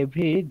each and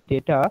every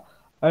data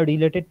are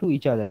related to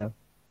each other.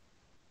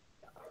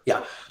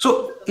 Yeah.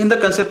 So in the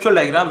conceptual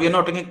diagram,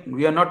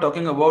 we are not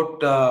talking about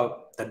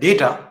the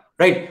data,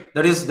 right?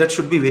 That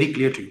should be very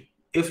clear to you.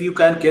 If you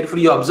can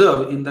carefully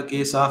observe in the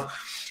case of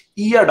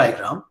ER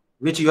diagram,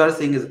 which you are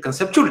saying is a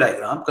conceptual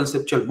diagram,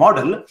 conceptual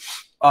model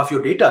of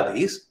your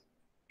database,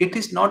 it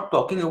is not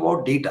talking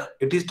about data.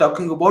 It is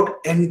talking about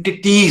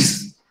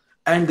entities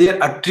and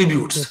their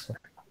attributes, yes,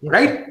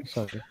 right? Yes,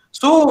 sorry.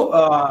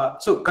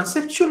 So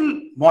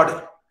conceptual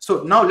model.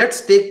 So now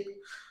let's take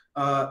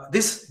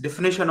this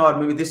definition, or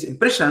maybe this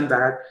impression,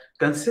 that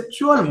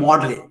conceptual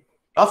modeling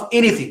of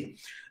anything,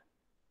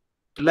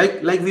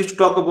 like we used to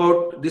talk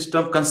about this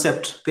term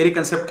concept. Teri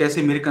concept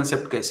kaise, meri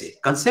concept kaise.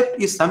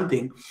 Concept is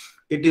something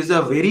It is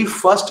a very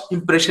first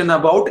impression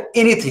about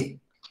anything.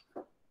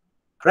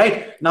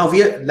 Right now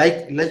we are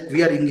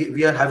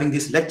we are having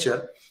this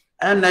lecture,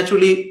 and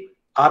naturally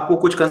आपको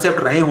कुछ concept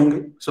रहे होंगे.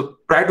 So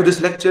prior to this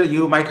lecture,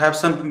 you might have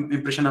some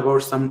impression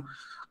about some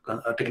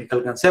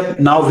technical concept.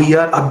 Now we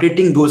are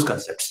updating those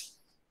concepts.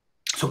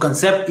 So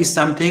concept is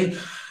something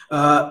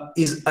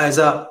is as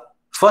a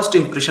first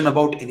impression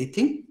about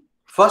anything,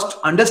 first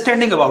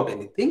understanding about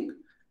anything,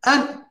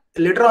 and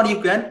later on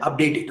you can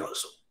update it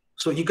also.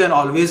 So you can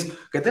always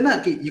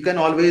you can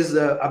always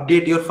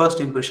update your first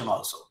impression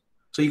also.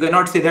 So you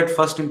cannot say that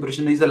first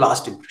impression is the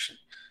last impression.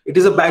 It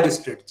is a bad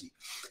strategy.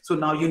 So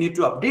now you need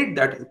to update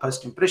that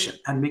first impression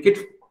and make it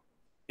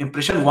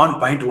impression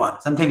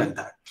 1.1, something like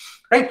that,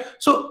 right?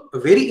 So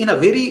in a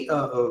very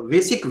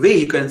basic way,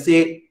 you can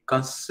say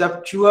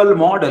conceptual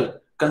model,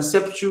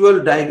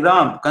 conceptual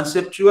diagram,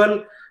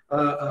 conceptual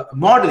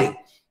modeling.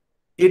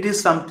 It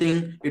is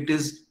something, it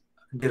is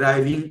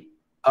deriving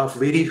a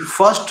very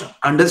first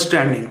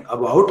understanding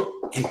about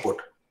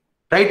input,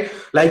 right?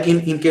 Like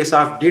in case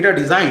of data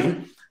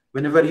design,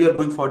 whenever you are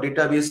going for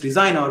database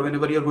design or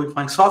whenever you are going to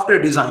find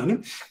software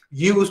design,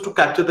 you used to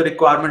capture the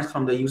requirements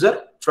from the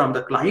user, from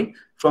the client,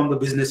 from the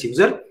business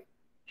user,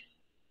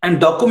 and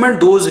document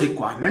those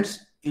requirements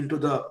into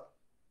the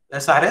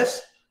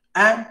SRS.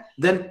 And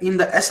then in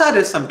the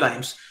SRS,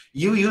 sometimes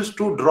you used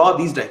to draw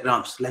these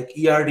diagrams like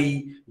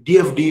ERD,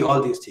 DFD,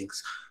 all these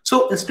things.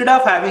 So instead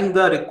of having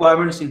the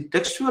requirements in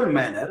textual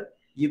manner,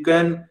 you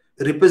can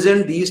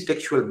represent these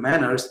textual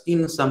manners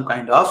in some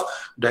kind of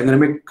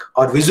dynamic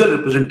or visual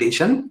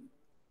representation.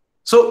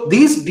 So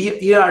these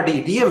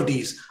ERD,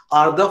 DFDs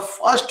are the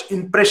first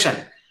impression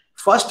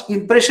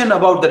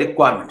about the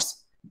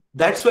requirements.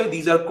 That's why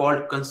these are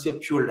called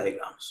conceptual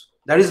diagrams.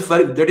 That is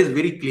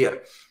very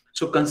clear.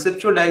 So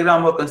conceptual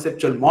diagram or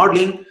conceptual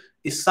modeling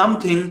is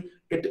something,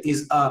 it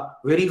is a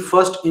very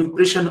first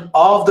impression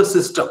of the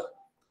system,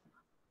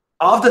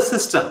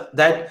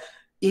 that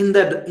in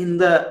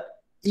the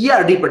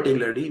ERD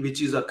particularly,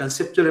 which is a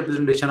conceptual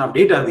representation of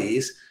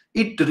database,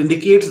 it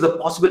indicates the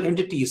possible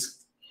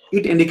entities,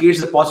 it indicates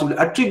the possible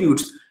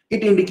attributes,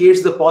 it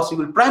indicates the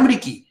possible primary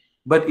key,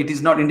 but it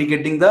is not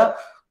indicating the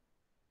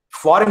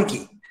foreign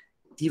key.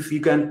 If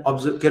you can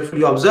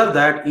carefully observe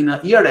that in an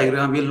ER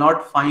diagram, we will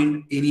not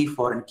find any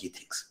foreign key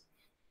things,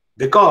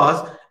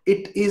 because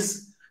it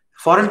is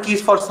foreign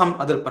keys for some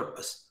other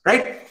purpose,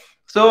 right?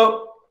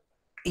 So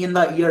in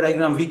the ER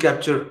diagram, we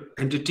capture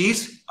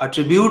entities,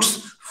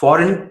 attributes,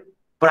 foreign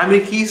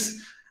primary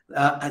keys.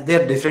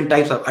 There are different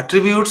types of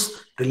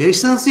attributes,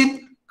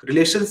 relationship,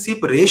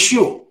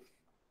 ratio,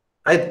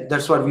 right?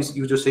 That's what we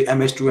used to say,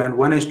 M/2 and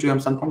 1/2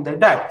 and something like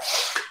that.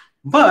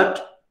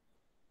 But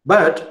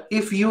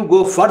if you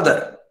go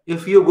further,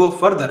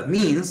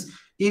 means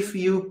if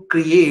you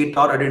create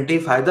or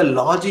identify the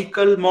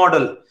logical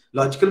model.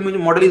 Logical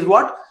model is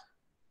what?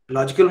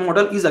 Logical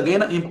model is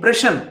again an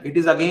impression. It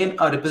is again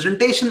a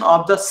representation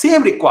of the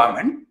same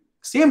requirement,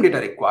 same data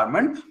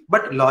requirement,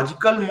 but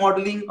logical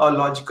modeling or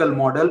logical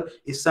model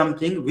is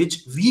something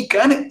which we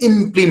can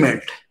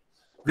implement,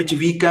 which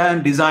we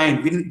can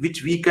design,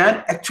 which we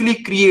can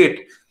actually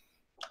create,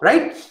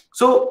 right?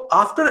 So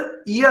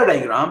after ER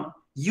diagram,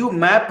 you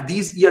map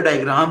these ER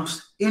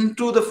diagrams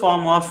into the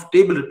form of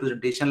table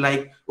representation.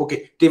 Like,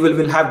 okay, table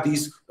will have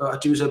these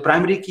attributes of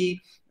primary key,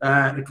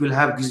 it will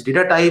have these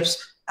data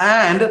types,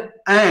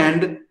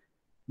 and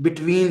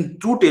between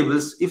two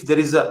tables, if there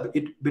is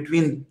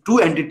between two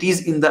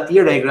entities in the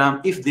ER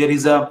diagram, if there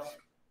is a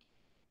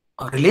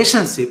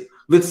relationship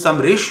with some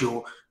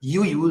ratio,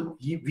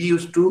 we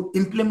used to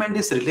implement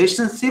this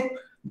relationship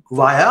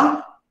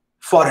via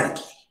foreign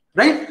key,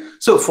 right?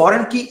 So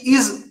foreign key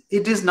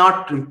is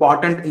not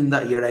important in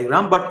the ER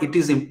diagram, but it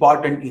is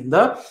important in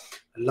the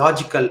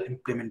logical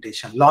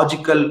implementation,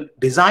 logical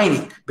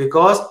designing,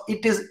 because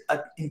it is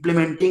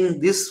implementing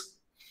this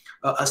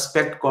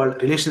aspect called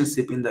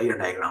relationship in the ER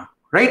diagram,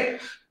 right?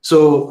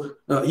 So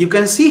you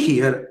can see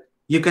here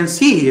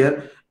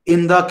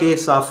in the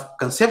case of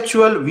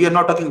conceptual, we are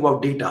not talking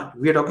about data,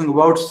 we are talking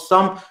about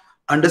some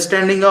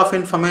understanding of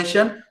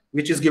information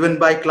which is given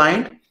by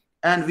client,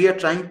 and we are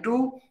trying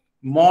to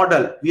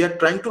model, we are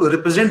trying to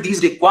represent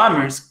these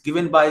requirements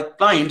given by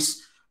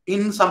clients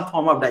in some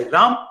form of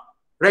diagram,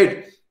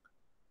 right?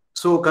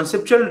 So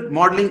conceptual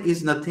modeling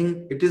is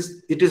nothing, it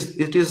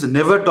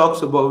never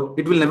talks about,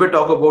 it will never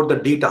talk about the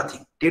data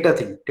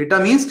thing. Data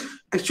means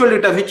actual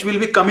data which will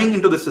be coming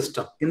into the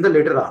system in the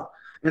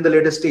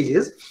later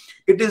stages.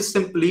 It is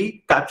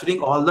simply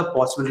capturing all the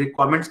possible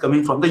requirements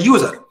coming from the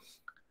user.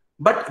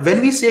 But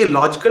when we say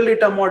logical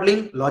data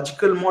modeling,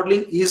 logical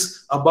modeling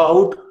is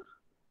about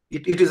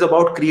it is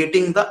about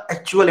creating the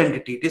actual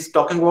entity. It is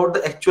talking about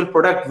the actual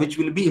product which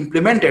will be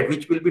implemented,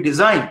 which will be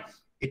designed.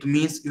 It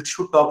means it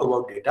should talk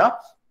about data.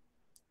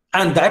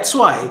 And that's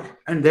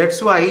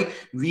why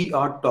we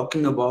are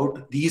talking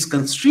about these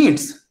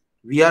constraints.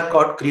 We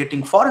are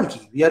creating foreign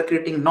key, we are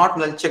creating not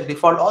null check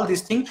default, all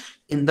these things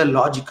in the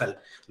logical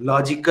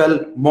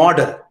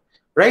model,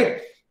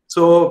 right?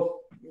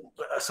 So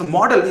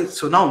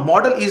so now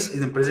model is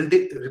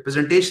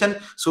representation.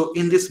 So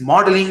in this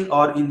modeling,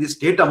 or in this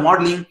data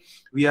modeling,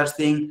 we are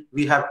saying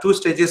we have two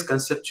stages: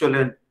 conceptual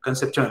and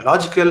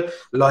logical.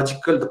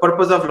 The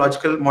purpose of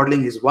logical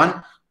modeling is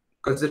one,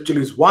 conceptual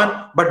is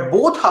one, but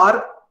both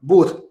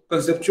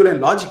conceptual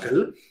and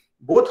logical,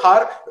 both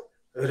are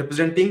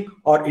representing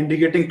or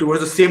indicating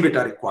towards the same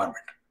data requirement,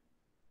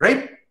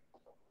 right?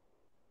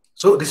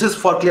 So this is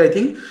for clear, I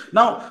think.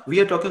 Now we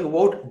are talking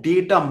about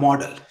data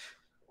model,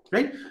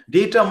 right?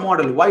 Data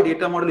model. Why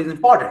data model is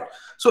important?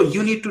 So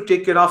you need to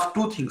take care of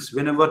two things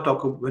whenever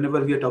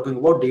we are talking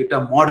about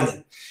data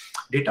modeling.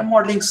 Data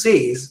modeling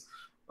says,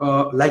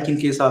 like in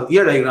case of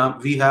ear diagram,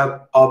 we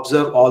have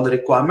observed all the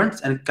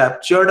requirements and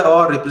captured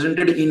or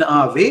represented in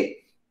a way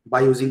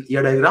by using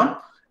ear diagram,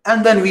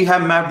 and then we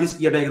have mapped this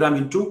ear diagram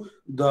into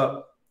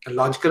the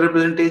logical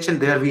representation.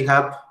 There we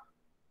have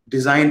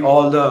designed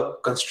all the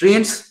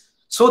constraints,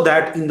 so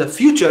that in the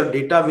future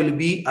data will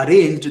be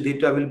arranged,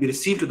 data will be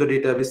received to the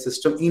database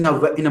system in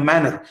a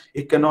manner.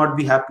 It cannot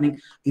be happening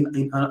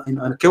in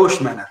a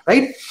chaos manner,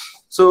 right?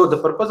 So the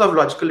purpose of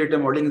logical data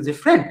modeling is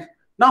different.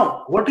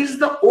 Now, what is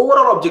the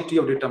overall objective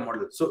of data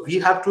model? So we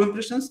have two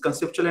impressions: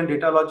 conceptual and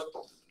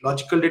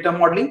logical data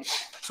modeling.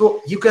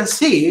 So you can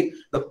say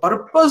the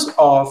purpose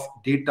of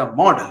data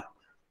model,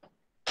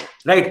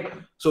 right?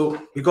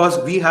 So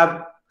because we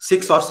have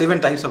 6 or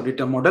 7 types of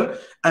data model,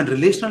 and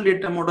relational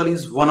data model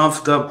is one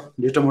of the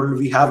data model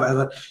we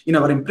have in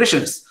our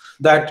impressions,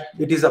 that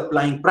it is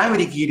applying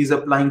primary key, it is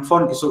applying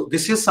foreign key. So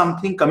this is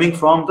something coming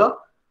from the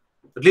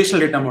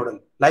relational data model.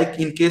 Like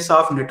in case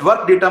of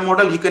network data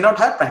model, you cannot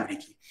have primary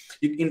key.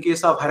 In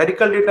case of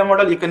hierarchical data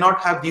model, you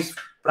cannot have these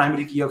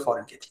primary key or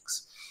foreign key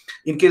things.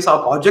 In case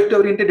of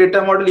object-oriented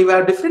data model, you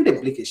have different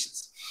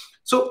implications.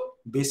 So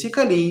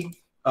basically,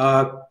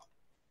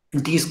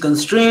 these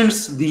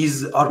constraints,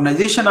 these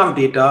organization of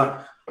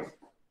data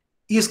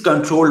is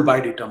controlled by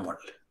data model,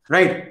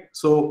 right?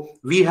 So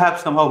we have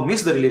somehow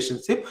missed the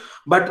relationship,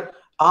 but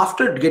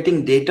after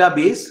getting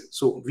database,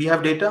 so we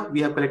have data,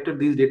 we have collected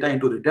these data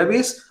into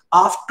database.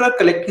 After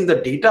collecting the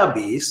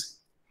database,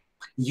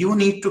 you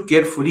need to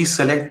carefully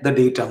select the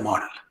data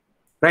model,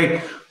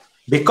 right?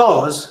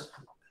 Because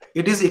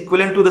it is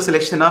equivalent to the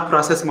selection of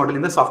process model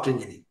in the software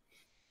engineering,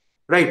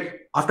 right?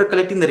 After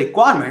collecting the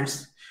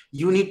requirements,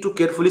 you need to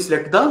carefully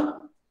select the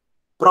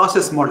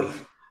process model,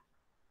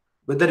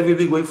 whether we will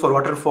be going for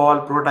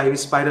waterfall, prototype,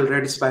 spiral,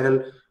 red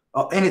spiral,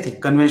 or anything,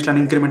 conventional,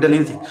 incremental,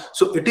 anything.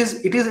 So it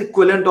is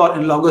equivalent or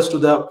analogous to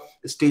the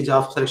stage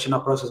of selection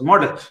of process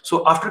model.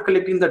 So after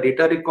collecting the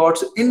data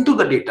records into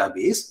the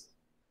database,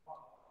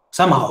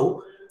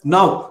 somehow,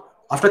 now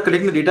after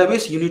collecting the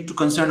database, you need to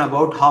concern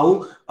about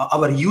how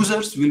our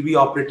users will be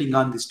operating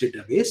on this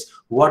database.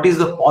 What is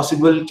the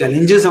possible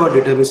challenges our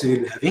database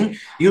will be having?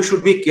 You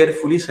should be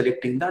carefully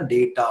selecting the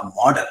data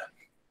model,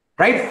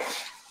 right?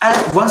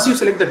 And once you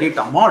select the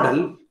data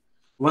model,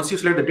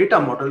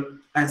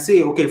 and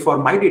say, okay, for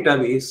my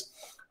database,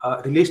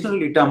 relational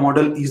data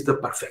model is the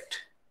perfect.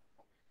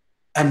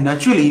 And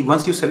naturally,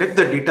 once you select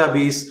the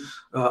database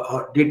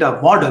or data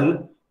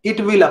model, it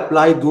will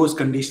apply those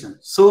conditions.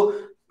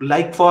 So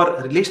like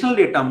for relational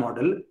data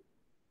model,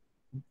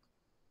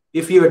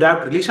 if you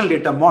adapt relational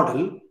data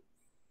model,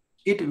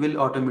 it will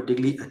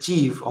automatically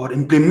achieve or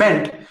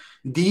implement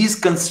these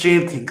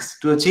constraint things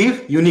to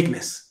achieve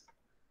uniqueness,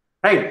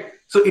 right?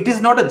 So it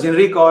is not a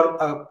generic or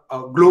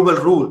a global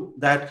rule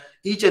that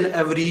each and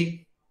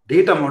every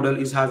data model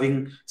is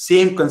having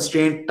same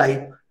constraint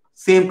type,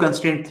 same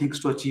constraint things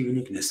to achieve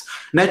uniqueness.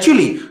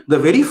 Naturally, the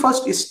very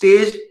first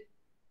stage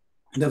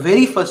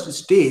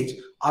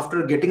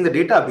after getting the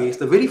database,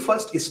 the very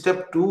first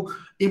step to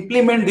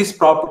implement this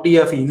property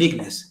of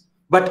uniqueness.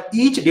 But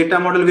each data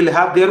model will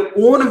have their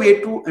own way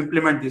to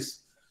implement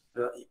this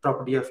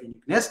property of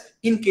uniqueness.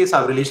 In case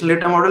of relational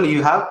data model,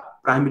 you have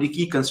primary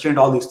key, constraint,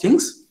 all these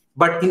things.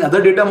 But in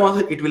other data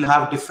models, it will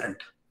have different,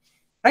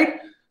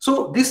 right?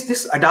 So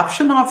this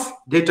adoption of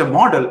data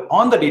model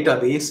on the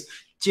database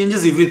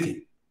changes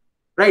everything,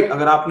 right?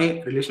 Agar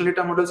aapne relational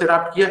data model se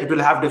adapt kiya, it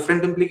will have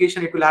different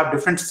implication, it will have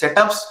different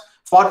setups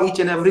for each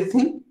and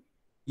everything.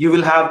 You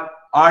will have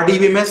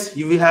RDBMS,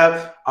 you will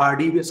have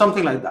RDB,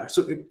 something like that.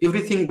 So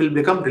everything will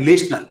become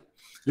relational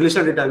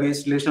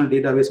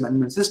database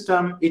management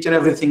system, each and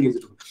everything is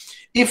true.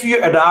 If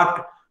you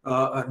adopt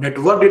a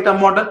network data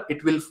model,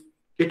 it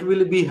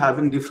will be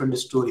having different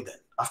story then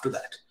after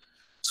that.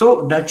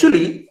 So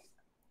naturally,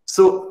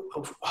 so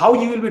how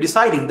you will be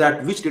deciding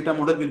that which data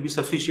model will be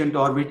sufficient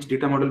or which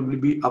data model will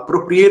be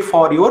appropriate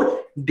for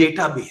your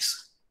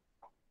database?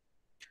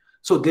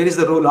 So there is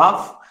a role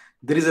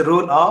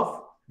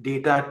of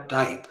data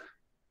type,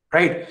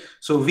 right?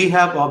 So we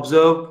have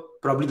observed,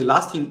 probably the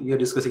last thing we are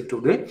discussing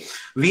today,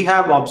 we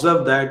have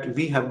observed that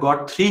we have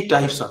got 3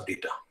 types of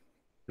data,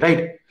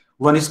 right?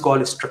 One is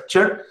called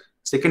structured,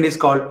 second is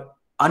called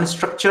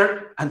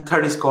unstructured, and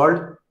third is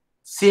called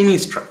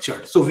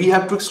semi-structured. So we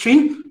have 2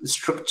 extremes.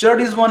 Structured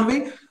is one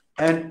way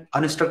and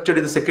unstructured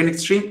is the second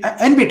extreme,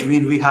 and in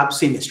between we have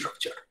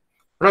semi-structured,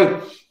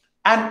 right?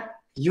 And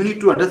you need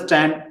to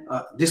understand,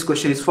 this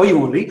question is for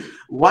you only,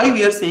 why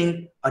we are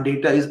saying a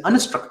data is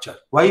unstructured,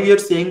 why we are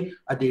saying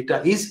a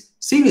data is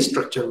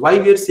semi-structured, why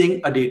we are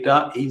saying a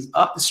data is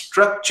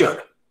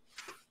structured.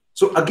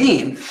 So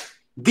again,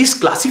 this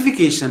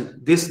classification,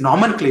 this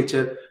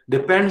nomenclature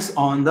depends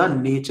on the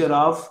nature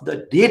of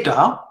the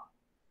data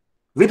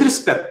with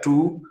respect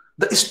to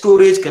the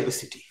storage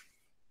capacity,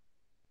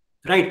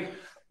 right?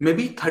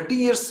 Maybe 30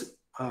 years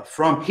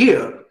from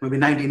here, maybe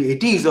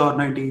 1980s or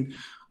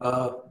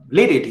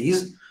late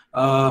 80s,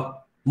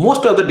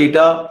 most of the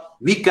data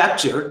we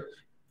captured,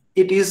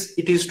 it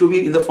is to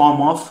be in the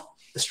form of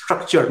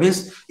structure,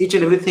 means each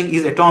and everything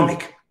is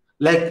atomic.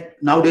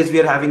 Like nowadays we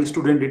are having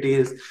student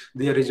details,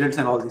 their results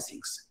and all these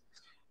things.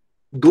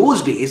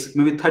 Those days,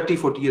 maybe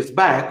 30-40 years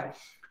back,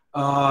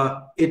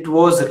 it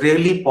was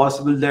rarely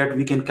possible that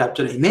we can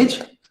capture an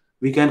image,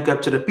 we can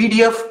capture a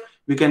PDF,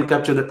 we can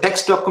capture the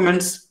text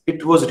documents.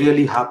 It was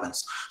really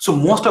happens. So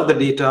most of the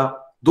data,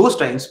 those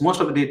times,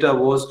 most of the data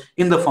was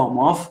in the form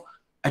of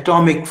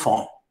atomic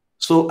form.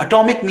 So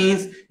atomic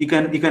means you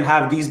can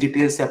have these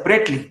details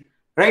separately,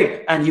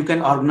 right? And you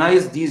can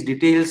organize these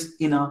details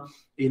in a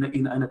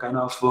kind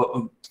of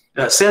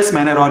cells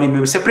manner, or in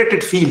maybe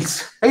separated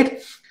fields,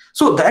 right?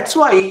 So that's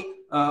why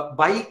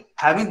by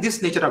having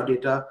this nature of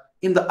data,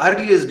 in the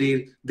earliest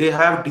days, they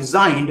have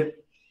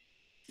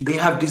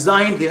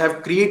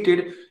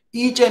created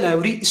each and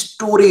every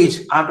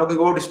storage. I'm talking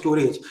about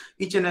storage.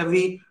 Each and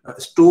every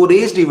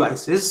storage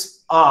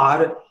devices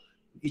are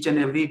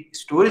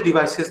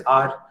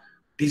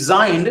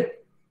designed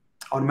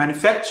or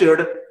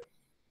manufactured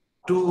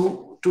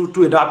to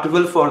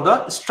adaptable for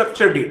the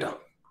structured data,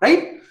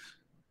 right?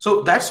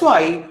 So that's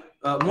why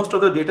most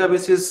of the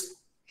databases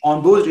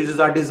on those devices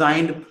are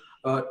designed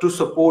to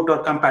support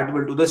or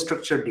compatible to the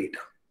structured data,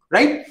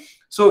 right?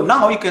 So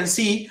now you can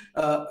see,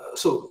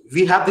 so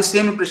we have the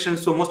same impression.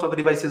 So most of the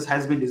devices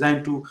has been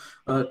designed to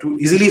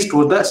easily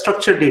store the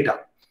structured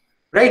data,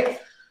 right?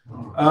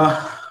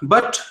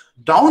 But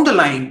down the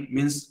line,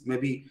 means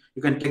maybe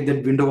you can take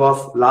that window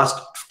of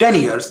last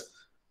 10 years,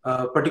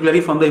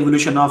 particularly from the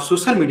evolution of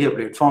social media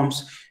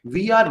platforms,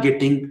 we are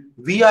getting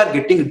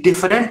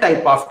different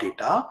type of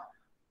data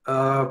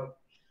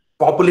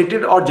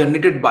populated or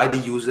generated by the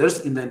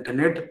users in the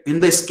internet in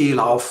the scale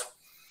of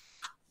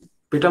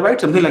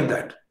petabytes, something like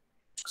that.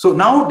 So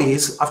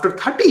nowadays, after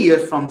 30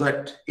 years from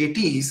that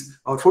 80s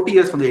or 40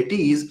 years from the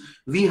 80s,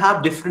 we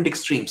have different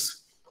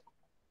extremes.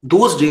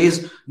 Those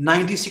days,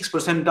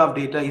 96% of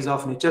data is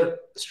of nature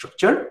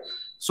structured.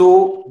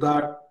 So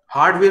the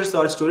hardwares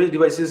or storage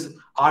devices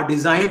are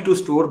designed to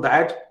store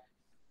that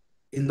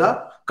in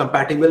the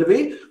compatible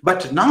way.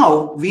 But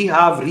now we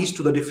have reached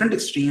to the different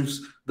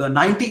extremes. The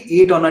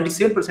 98 or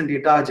 97%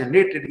 data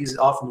generated is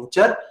of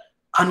nature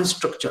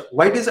unstructured.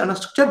 Why it is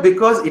unstructured?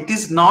 Because it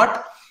is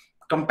not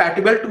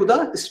compatible to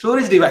the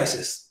storage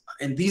devices,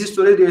 and these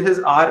storage devices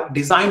are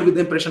designed with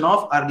the impression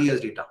of earlier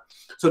data.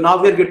 So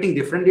now we are getting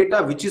different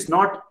data which is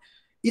not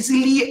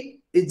easily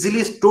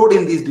stored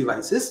in these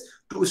devices.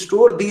 To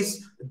store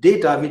these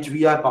data which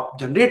we are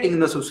generating in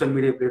the social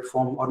media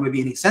platform or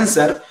maybe any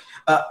sensor,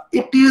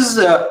 it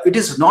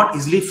is not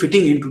easily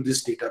fitting into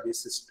this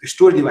databases,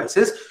 storage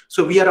devices.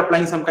 So we are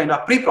applying some kind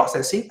of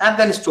pre-processing and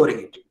then storing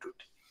it into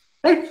it,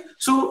 right?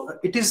 So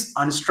it is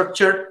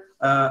unstructured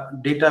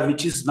data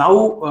which is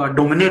now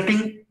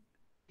dominating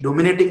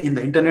in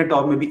the internet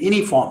or maybe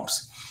any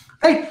forms,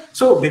 right?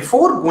 So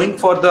before going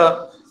for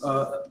the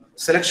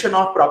selection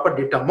of proper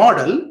data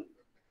model,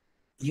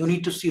 you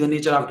need to see the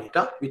nature of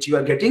data which you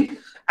are getting,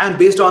 and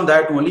based on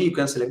that only you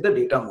can select the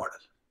data model,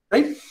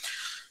 right?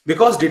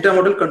 Because data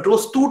model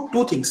controls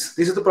two things.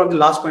 This is probably the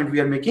last point we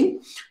are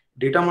making.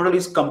 Data model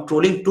is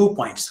controlling 2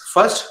 points.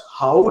 First,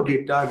 how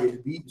data will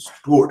be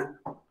stored,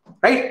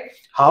 right?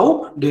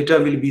 How data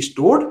will be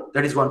stored,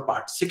 that is one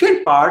part.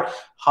 Second part,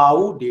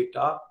 how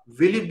data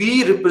will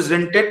be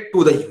represented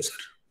to the user.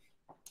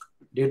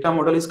 Data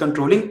model is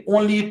controlling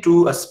only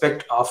 2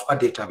 aspects of a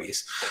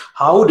database: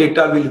 how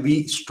data will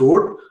be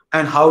stored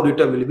and how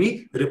data will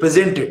be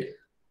represented,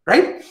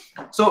 right?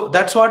 So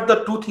that's what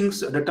the 2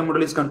 things data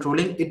model is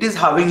controlling. It is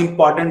having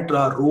important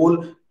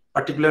role,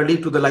 particularly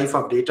to the life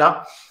of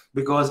data,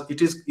 because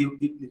it is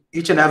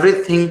each and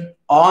everything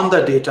on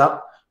the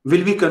data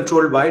will be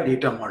controlled by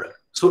data model.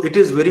 So it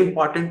is very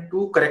important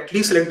to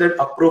correctly select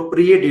the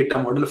appropriate data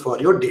model for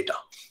your data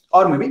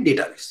or maybe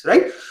database,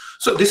 right?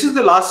 So this is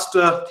the last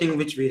thing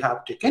which we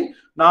have taken.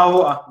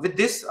 Now with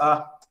this,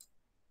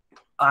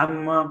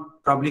 I'm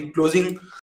probably closing